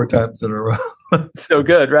like 4 times in a row. So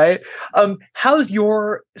good, right? How's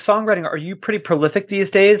your songwriting? Are you pretty prolific these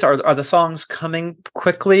days? Are the songs coming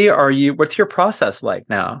quickly? What's your process like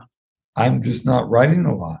now? I'm just not writing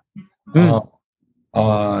a lot.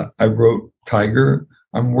 I wrote Tiger.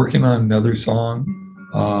 I'm working on another song.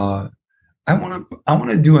 I want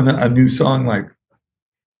to do a new song like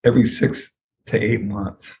every 6 to 8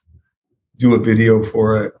 months. Do a video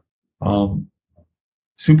for it.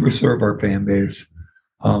 Super serve our fan base.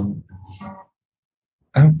 I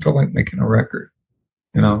don't feel like making a record.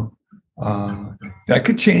 You know, that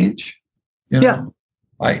could change. You know?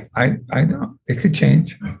 Yeah, I know it could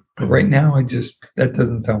change. But right now, that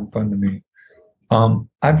doesn't sound fun to me.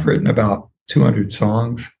 I've written about 200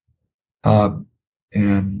 songs,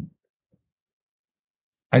 and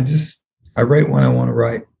I write when I want to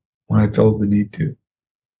write, when I feel the need to.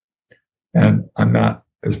 And I'm not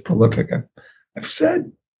as prolific. I've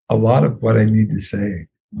said a lot of what I need to say.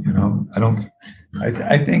 You know,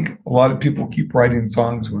 I think a lot of people keep writing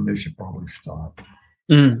songs when they should probably stop.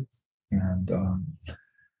 And,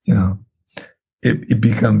 you know, it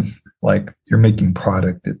becomes like you're making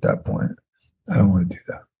product at that point. I don't want to do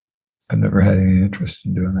that. I've never had any interest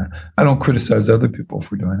in doing that. I don't criticize other people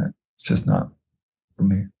for doing it. It's just not for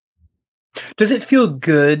me. Does it feel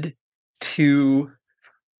good to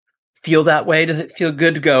feel that way? Does it feel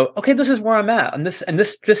good to go, okay, this is where I'm at, and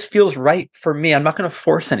this just feels right for me. I'm not going to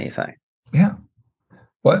force anything. Yeah.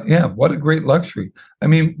 What a great luxury. I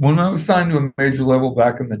mean, when I was signed to a major label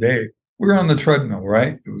back in the day, we were on the treadmill,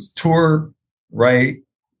 right? It was tour, write,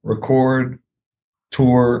 record,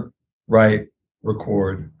 tour, write,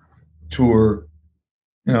 record, tour,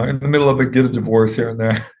 you know, in the middle of it, get a divorce here and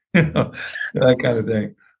there, you know, that kind of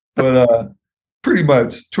thing. But pretty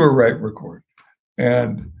much tour, write, record.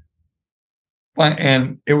 And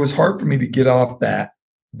it was hard for me to get off that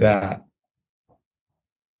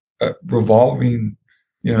revolving,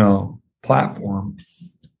 you know, platform.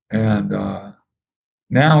 And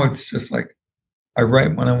now it's just like I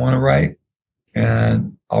write when I want to write,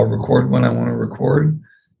 and I'll record when I want to record.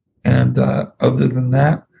 And other than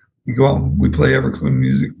that, we go out and we play Everclear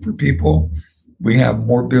music for people. We have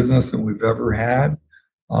more business than we've ever had.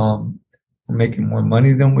 We're making more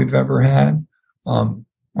money than we've ever had. We're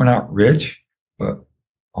not rich, but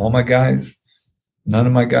all my guys, none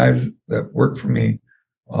of my guys that work for me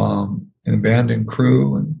in the band and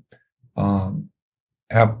crew and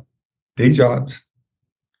have day jobs.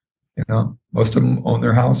 You know, most of them own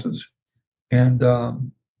their houses. And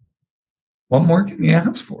what more can you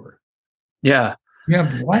ask for? Yeah. You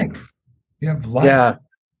have life. Yeah.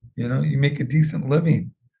 You know, you make a decent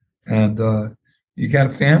living, and you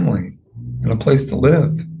got a family and a place to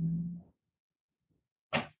live.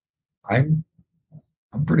 I'm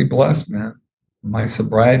pretty blessed, man. My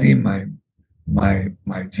sobriety, my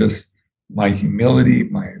humility,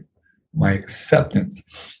 my acceptance.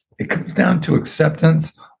 It comes down to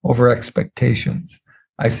acceptance over expectations.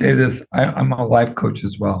 I say this. I'm a life coach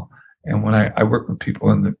as well, and when I work with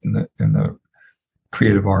people in the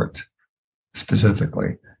creative arts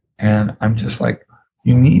specifically, and I'm just like,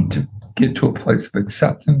 you need to get to a place of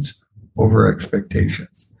acceptance over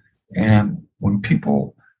expectations. And when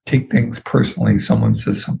people take things personally, someone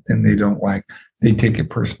says something they don't like, they take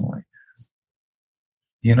it personally.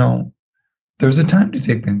 You know, there's a time to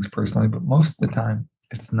take things personally, but most of the time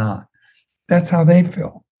it's not. That's how they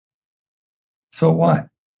feel. So what?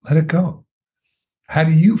 Let it go. How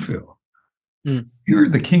do you feel? You're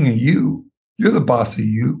the king of you. You're the boss of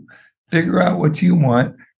you. Figure out what you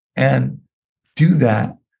want and do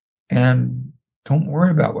that. And Don't worry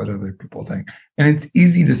about what other people think. And it's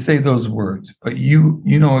easy to say those words, but you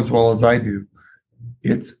know as well as I do,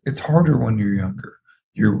 it's harder when you're younger.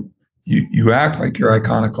 You act like you're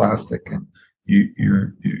iconoclastic and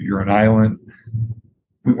you're an island.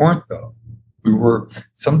 We weren't, though.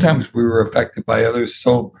 Sometimes we were affected by others,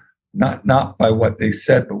 so not by what they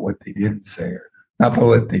said, but what they didn't say, or not by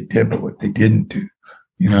what they did, but what they didn't do,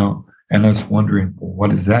 and us wondering, well, what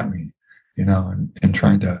does that mean? And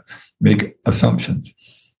trying to make assumptions.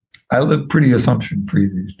 I live pretty assumption free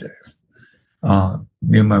these days.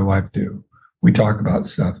 Me and my wife do. We talk about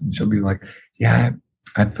stuff and she'll be like, yeah,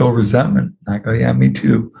 I feel resentment. I go, yeah, me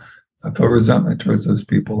too. I feel resentment towards those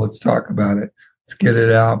people. Let's talk about it. Let's get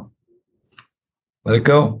it out. Let it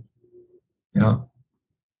go.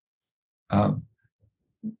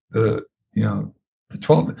 The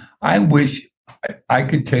 12, I wish I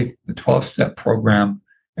could take the 12-step program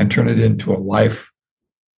and turn it into a life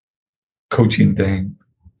coaching thing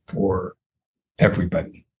for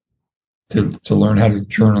everybody to learn how to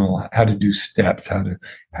journal, how to do steps, how to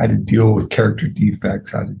deal with character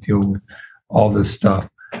defects, how to deal with all this stuff.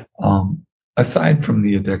 Aside from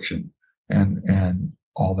the addiction and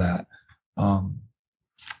all that, no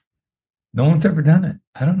one's ever done it.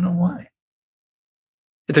 I don't know why.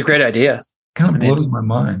 It's a great idea. It kind of blows my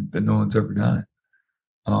mind that no one's ever done it.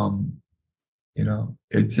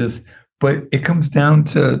 But it comes down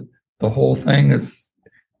to the whole thing is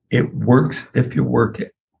it works if you work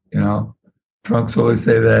it. Drunks always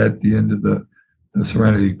say that at the end of the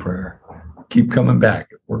Serenity Prayer. Keep coming back.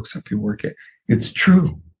 It works if you work it. It's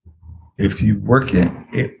true. If you work it,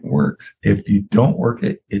 it works. If you don't work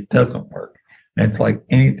it, it doesn't work. And it's like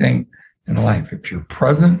anything in life. If you're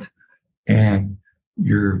present and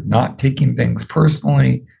you're not taking things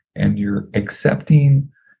personally and you're accepting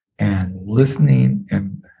and listening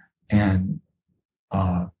and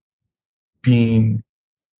being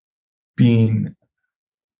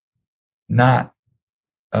not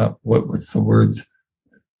what's the words,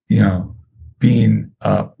 being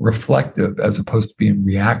reflective as opposed to being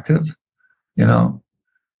reactive, your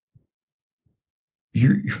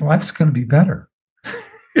life's going to be better.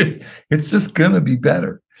 It's just going to be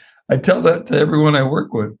better. I tell that to everyone I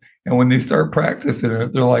work with, and when they start practicing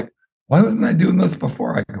it, they're like, why wasn't I doing this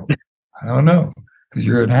before? I go, I don't know, because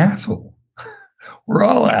you're an asshole. We're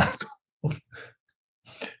all assholes.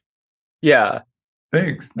 Yeah.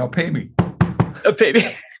 Thanks. Now pay me. Pay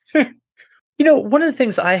me. One of the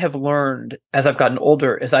things I have learned as I've gotten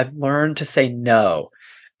older is I've learned to say no,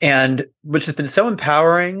 and which has been so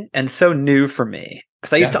empowering and so new for me.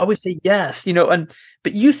 Because I used to always say yes, but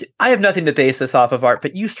I have nothing to base this off of, Art,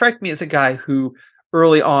 but you strike me as a guy who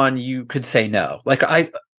early on you could say no.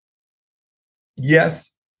 Yes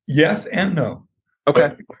and no. Okay.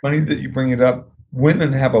 But it's funny that you bring it up.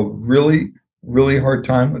 Women have a really, really hard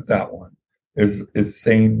time with that one, is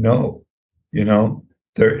saying no,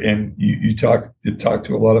 and you talk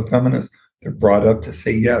to a lot of feminists. They're brought up to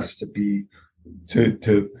say yes,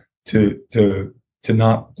 to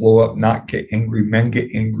not blow up, not get angry. Men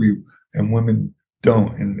get angry and women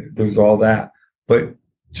don't. And there's all that. But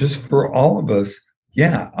just for all of us,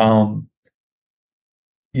 I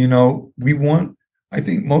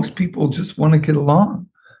think most people just want to get along.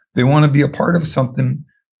 They want to be a part of something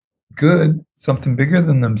good, something bigger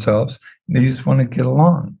than themselves. And they just want to get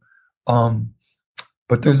along.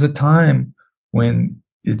 But there's a time when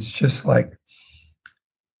it's just like,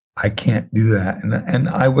 I can't do that. And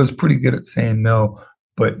I was pretty good at saying no,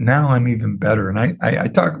 but now I'm even better. And I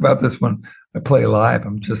talk about this when I play live.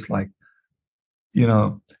 I'm just like, do you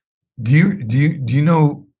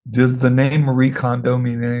know, does the name Marie Kondo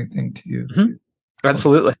mean anything to you? Mm-hmm.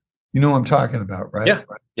 Absolutely. You know what I'm talking about, right? Yeah.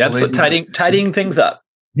 Yeah. Absolutely. Tidying things up.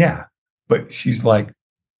 Yeah. But she's like,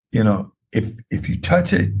 if you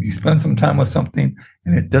touch it, you spend some time with something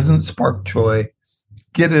and it doesn't spark joy,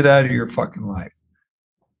 get it out of your fucking life.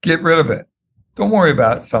 Get rid of it. Don't worry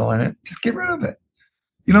about selling it. Just get rid of it.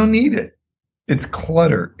 You don't need it. It's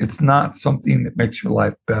clutter. It's not something that makes your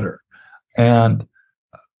life better. And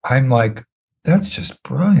I'm like, that's just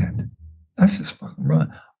brilliant. That's just fucking brilliant.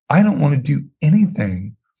 I don't want to do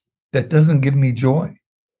anything that doesn't give me joy.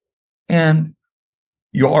 And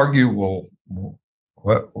you'll argue, well,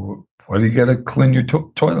 what do you got to clean your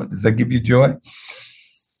toilet? Does that give you joy?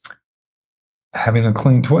 Having a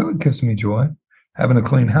clean toilet gives me joy. Having a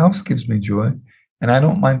clean house gives me joy. And I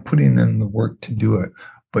don't mind putting in the work to do it.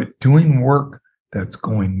 But doing work that's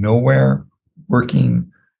going nowhere,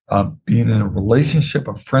 working, being in a relationship,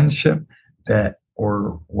 a friendship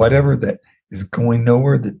or whatever that is going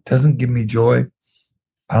nowhere, that doesn't give me joy,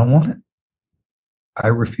 I don't want it. I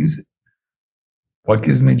refuse it. What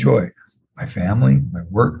gives me joy? my family, my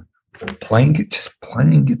work, just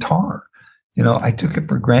playing guitar. I took it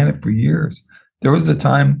for granted for years. There was a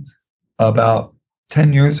time about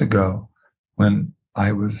 10 years ago when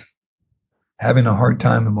I was having a hard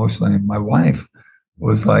time emotionally. And my wife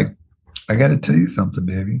was like, I got to tell you something,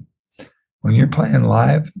 baby. When you're playing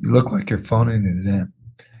live, you look like you're phoning it in.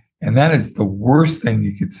 And that is the worst thing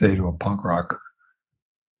you could say to a punk rocker.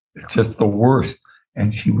 It's just the worst.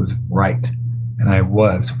 And she was right. And I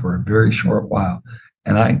was for a very short while.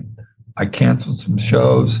 And I canceled some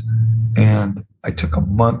shows and I took a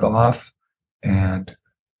month off and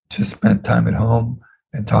just spent time at home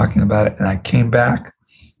and talking about it. And I came back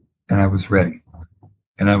and I was ready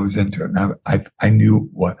and I was into it. And I knew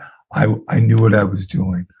what I knew what I was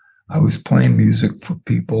doing. I was playing music for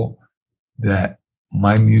people that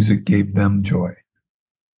my music gave them joy.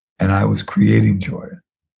 And I was creating joy.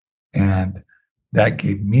 And that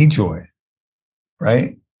gave me joy.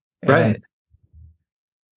 Right? Right. And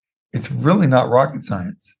it's really not rocket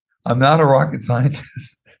science. I'm not a rocket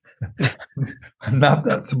scientist. I'm not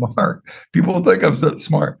that smart. People think I'm so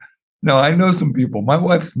smart. No, I know some people. My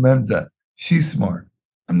wife's Menza. She's smart.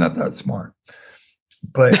 I'm not that smart.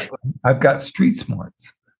 But I've got street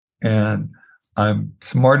smarts. And I'm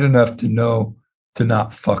smart enough to know to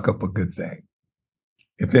not fuck up a good thing.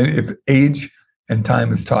 If age and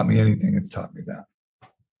time has taught me anything, it's taught me that.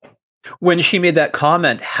 When she made that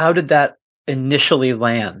comment, how did that initially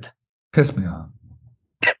land? Pissed me off.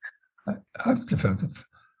 I was defensive.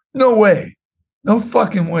 No way. No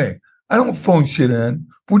fucking way. I don't phone shit in.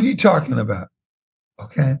 What are you talking about?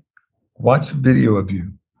 Okay. Watch a video of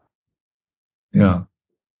you. And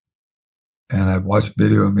I watched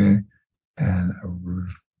video of me and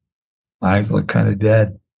my eyes look kind of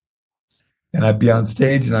dead. And I'd be on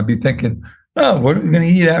stage and I'd be thinking, oh, what are we going to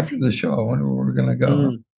eat after the show? I wonder where we're going to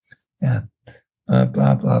go. Yeah.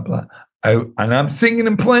 Blah, blah, blah. And I'm singing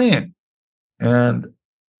and playing. And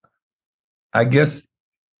I guess,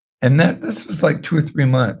 and this was like 2 or 3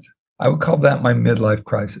 months. I would call that my midlife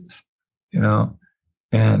crisis,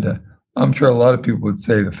 and I'm sure a lot of people would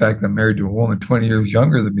say the fact that I'm married to a woman 20 years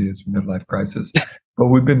younger than me is a midlife crisis, but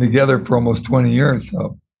we've been together for almost 20 years.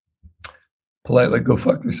 So politely go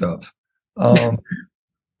fuck yourselves. I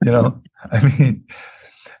mean,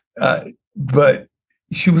 but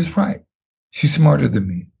she was right. She's smarter than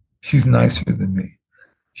me. She's nicer than me.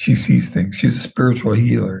 She sees things. She's a spiritual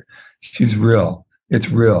healer. She's real. It's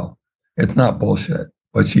real. It's not bullshit.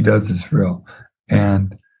 What she does is real.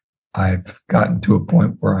 And I've gotten to a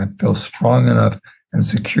point where I feel strong enough and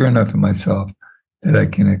secure enough in myself that I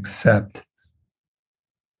can accept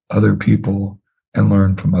other people and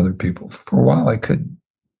learn from other people. For a while, I couldn't.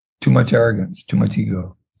 Too much arrogance, too much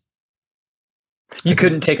ego. You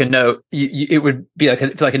couldn't take a note. It would be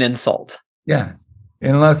like an insult. Yeah.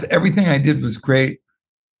 Unless everything I did was great,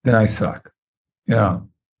 then I suck. I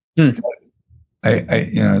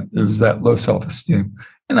there was that low self-esteem.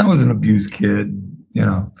 And I was an abused kid,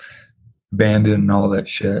 abandoned and all that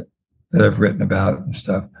shit that I've written about and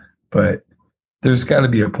stuff. But there's got to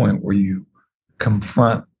be a point where you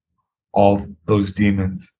confront all those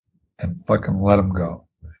demons and fucking let them go.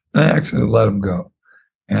 And I actually let them go.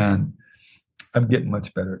 And I'm getting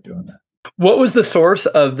much better at doing that. What was the source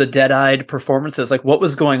of the dead-eyed performances? Like, what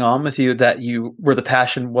was going on with you where the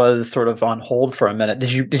passion was sort of on hold for a minute?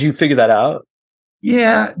 Did you figure that out?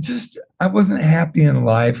 Yeah, just I wasn't happy in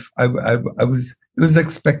life. I was. It was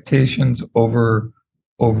expectations over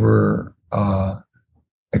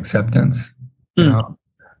acceptance. I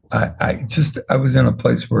was in a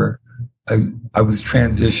place where I was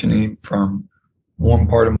transitioning from one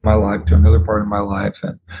part of my life to another part of my life,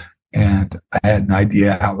 and I had an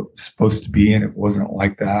idea how it was supposed to be, and it wasn't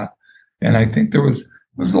like that. And I think there was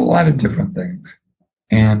a lot of different things.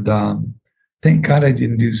 And thank God I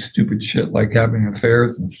didn't do stupid shit like having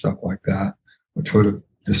affairs and stuff like that, which would have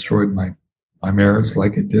destroyed my marriage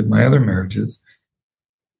like it did my other marriages.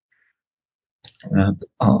 And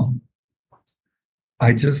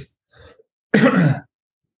I just,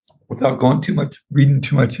 without reading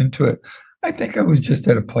too much into it, I think I was just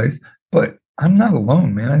at a place, but I'm not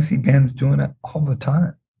alone, man. I see bands doing it all the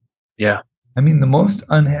time. Yeah. I mean, the most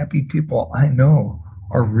unhappy people I know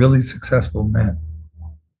are really successful men.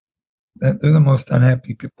 They're the most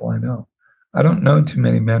unhappy people I know. I don't know too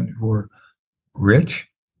many men who are rich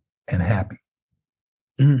and happy.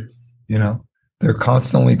 They're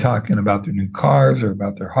constantly talking about their new cars or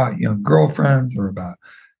about their hot young girlfriends or about,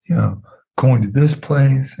 going to this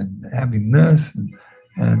place and having this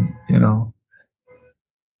and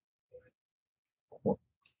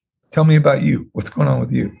tell me about you. What's going on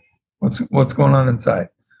with you? What's going on inside?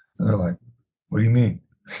 And they're like, what do you mean?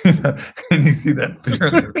 And you see that fear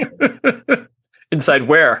in their Inside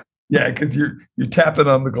where? yeah, because you're tapping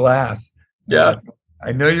on the glass. Yeah. Like,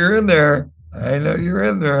 I know you're in there. I know you're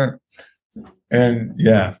in there. And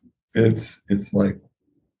yeah, it's like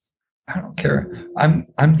I don't care. I'm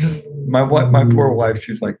just my poor wife.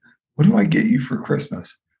 She's like, "What do I get you for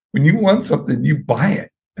Christmas? When you want something, you buy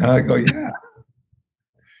it." And I go, "Yeah."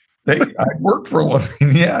 I work for a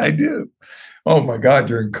living. Yeah, I do. Oh my God!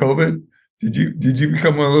 During COVID, did you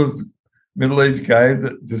become one of those middle-aged guys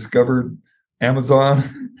that discovered Amazon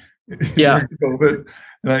Yeah. during COVID?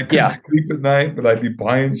 And I couldn't sleep at night, but I'd be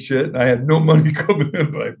buying shit. And I had no money coming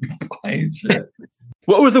in, but I'd be buying shit.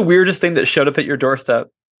 What was the weirdest thing that showed up at your doorstep?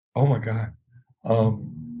 Oh my God.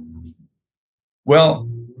 Well,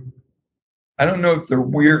 I don't know if they're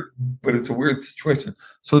weird, but it's a weird situation.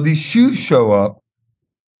 So these shoes show up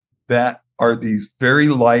that are these very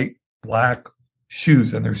light black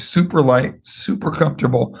shoes, and they're super light, super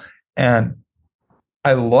comfortable, and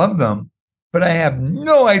I love them, but I have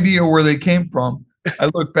no idea where they came from. I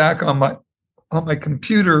look back on my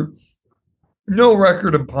computer, no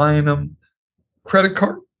record of buying them. Credit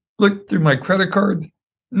card, look through my credit cards,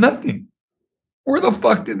 nothing. Where the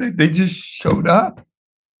fuck did they just showed up?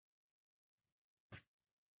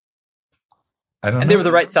 I don't know. And they were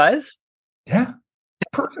the right size? Yeah,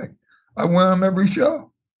 perfect. I wear them every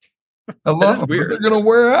show. I love them. Weird. They're going to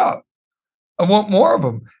wear out. I want more of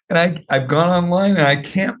them. And I've gone online and I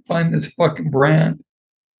can't find this fucking brand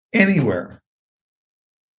anywhere.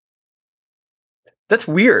 That's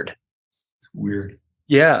weird. It's weird.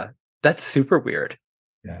 Yeah, that's super weird.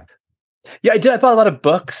 Yeah. Yeah, I did. I bought a lot of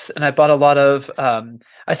books, and I bought a lot of.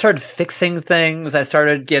 I started fixing things. I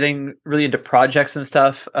started getting really into projects and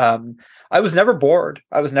stuff. I was never bored.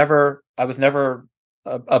 I was never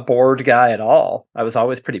a bored guy at all. I was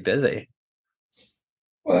always pretty busy.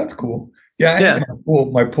 Well, that's cool. Yeah, I had my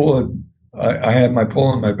pool. I had my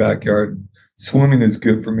pool in my backyard. Swimming is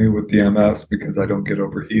good for me with the MS because I don't get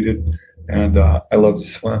overheated, and I love to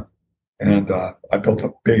swim. And I built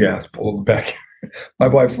a big ass pool in the backyard. My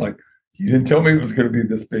wife's like, "You didn't tell me it was going to be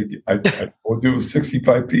this big. I told you it was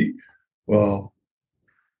 65 feet." Well,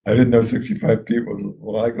 I didn't know 65 feet was.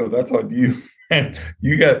 Well, I go, "That's on you. And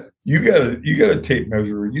you got a tape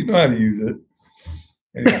measure. You know how to use it."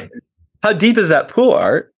 Anyway, How deep is that pool,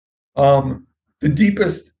 Art? the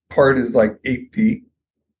deepest part is like 8 feet,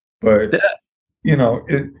 but you know,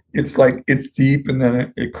 it's like it's deep, and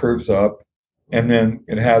then it curves up, and then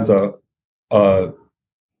it has a.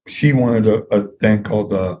 She wanted a thing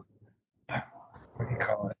called what do you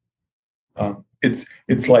call it?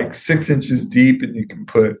 It's like 6 inches deep, and you can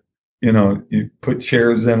put, you put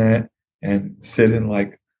chairs in it and sit in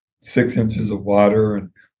like 6 inches of water and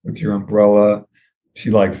with your umbrella. She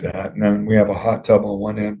likes that. And then we have a hot tub on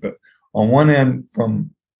one end, but on one end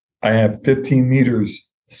I have 15 meters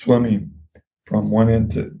swimming from one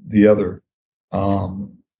end to the other.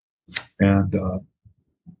 And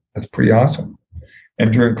that's pretty awesome.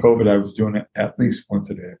 And during COVID, I was doing it at least once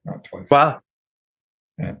a day, if not twice. Wow.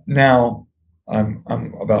 And now I'm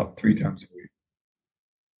about 3 times a week.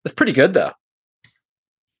 That's pretty good, though.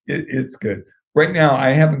 It's good. Right now,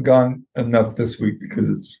 I haven't gone enough this week because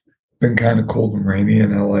it's been kind of cold and rainy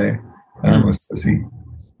in LA. And I'm a sissy.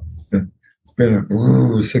 It's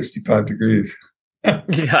been 65 degrees.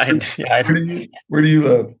 Yeah. Where do you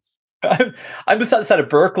live? I'm just outside of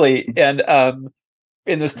Berkeley, and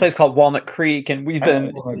in this place called Walnut Creek, and we've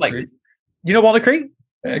been like, Creek. You know Walnut Creek?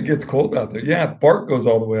 It gets cold out there. Yeah, Bart goes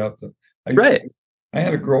all the way out to. I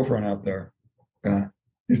had a girlfriend out there.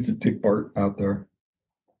 Used to take Bart out there.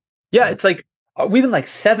 Yeah, it's like we've been like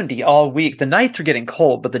 70 all week. The nights are getting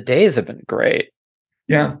cold, but the days have been great.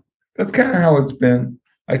 Yeah, that's kind of how it's been.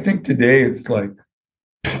 I think today it's going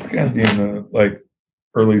to be in the like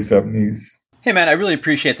early 70s. Hey man, I really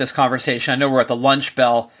appreciate this conversation. I know we're at the lunch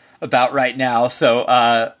bell about right now, so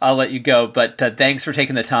I'll let you go. But thanks for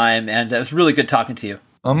taking the time, and it was really good talking to you.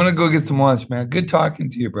 I'm gonna go get some lunch, man. Good talking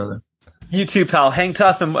to you, brother. You too, pal. Hang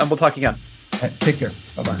tough, and we'll talk again. Take care.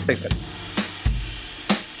 Bye-bye. Thanks, man.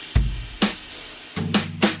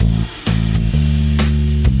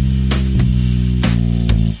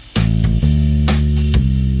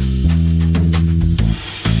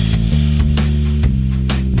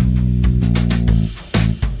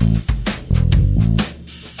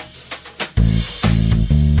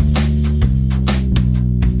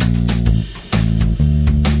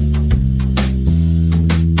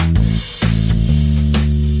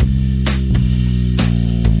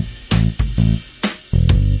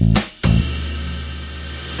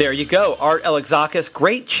 There you go. Art Alexakis,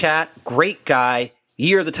 great chat, great guy.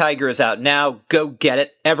 Year of the Tiger is out now. Go get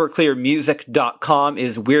it. Everclearmusic.com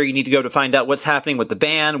is where you need to go to find out what's happening with the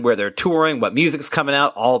band, where they're touring, what music's coming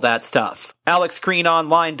out, all that stuff.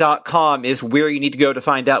 AlexGreenOnline.com is where you need to go to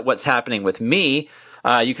find out what's happening with me.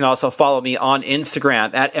 You can also follow me on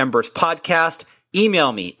Instagram at Embers Podcast.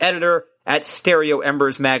 Email me,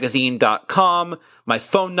 editor@stereoembersmagazine.com. My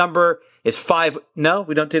phone number is No,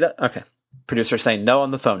 we don't do that? Okay. Producer saying no on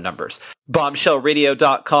the phone numbers.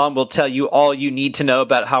 Bombshellradio.com will tell you all you need to know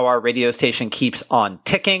about how our radio station keeps on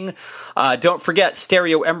ticking. Don't forget,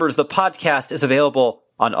 Stereo Embers, the podcast, is available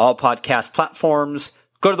on all podcast platforms.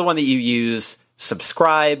 Go to the one that you use,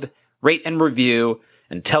 subscribe, rate and review,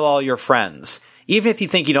 and tell all your friends. Even if you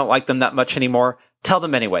think you don't like them that much anymore, tell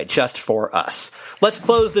them anyway, just for us. Let's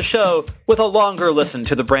close the show with a longer listen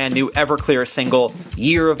to the brand new Everclear single,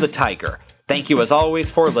 Year of the Tiger. Thank you as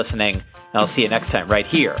always for listening, and I'll see you next time right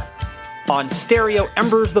here on Stereo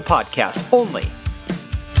Embers, the podcast, only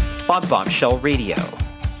on Bombshell Radio. He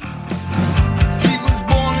was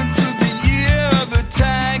born into the year of the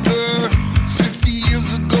tiger, 60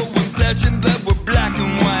 years ago when flesh and blood were black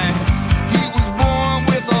and white. He was born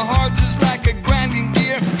with a heart just like a grinding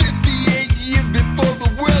gear, 58 years before the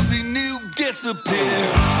world he knew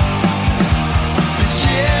disappeared. The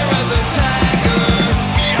year of the tiger,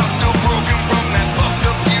 we are still broken from that fucked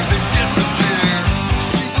up year that disappeared.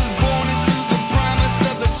 She was born into the promise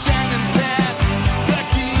of the shining path,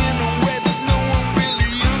 lucky in a way that no one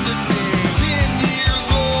really understands. 10 years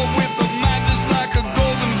old with a mind just like a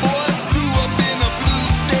golden boy, grew up in a blue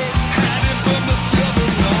state, hiding from a silver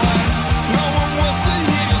noise. No one wants to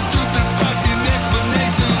hear your stupid fucking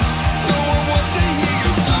explanations. No one wants to hear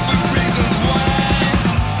your stupid reasons why.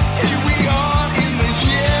 Here we are in the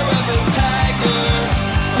year of the tiger.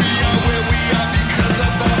 We are where we are because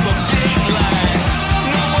of all the big lies.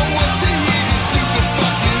 No one wants to hear your stupid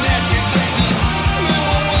fucking accusations. No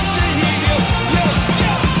one wants to hear your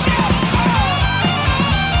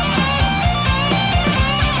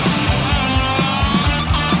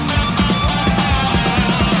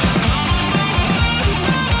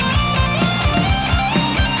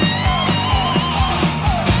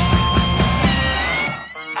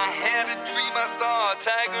I had a dream I saw a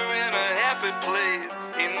tiger in a happy place,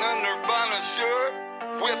 in a Nirvana shirt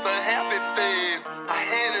with a happy face. I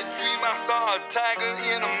had a dream I saw a tiger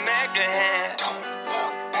in a MAGA hat. Don't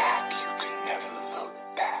look back, you can never look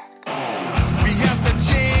back. We have to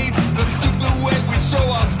change the stupid way we show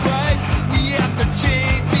our stripe. We have to change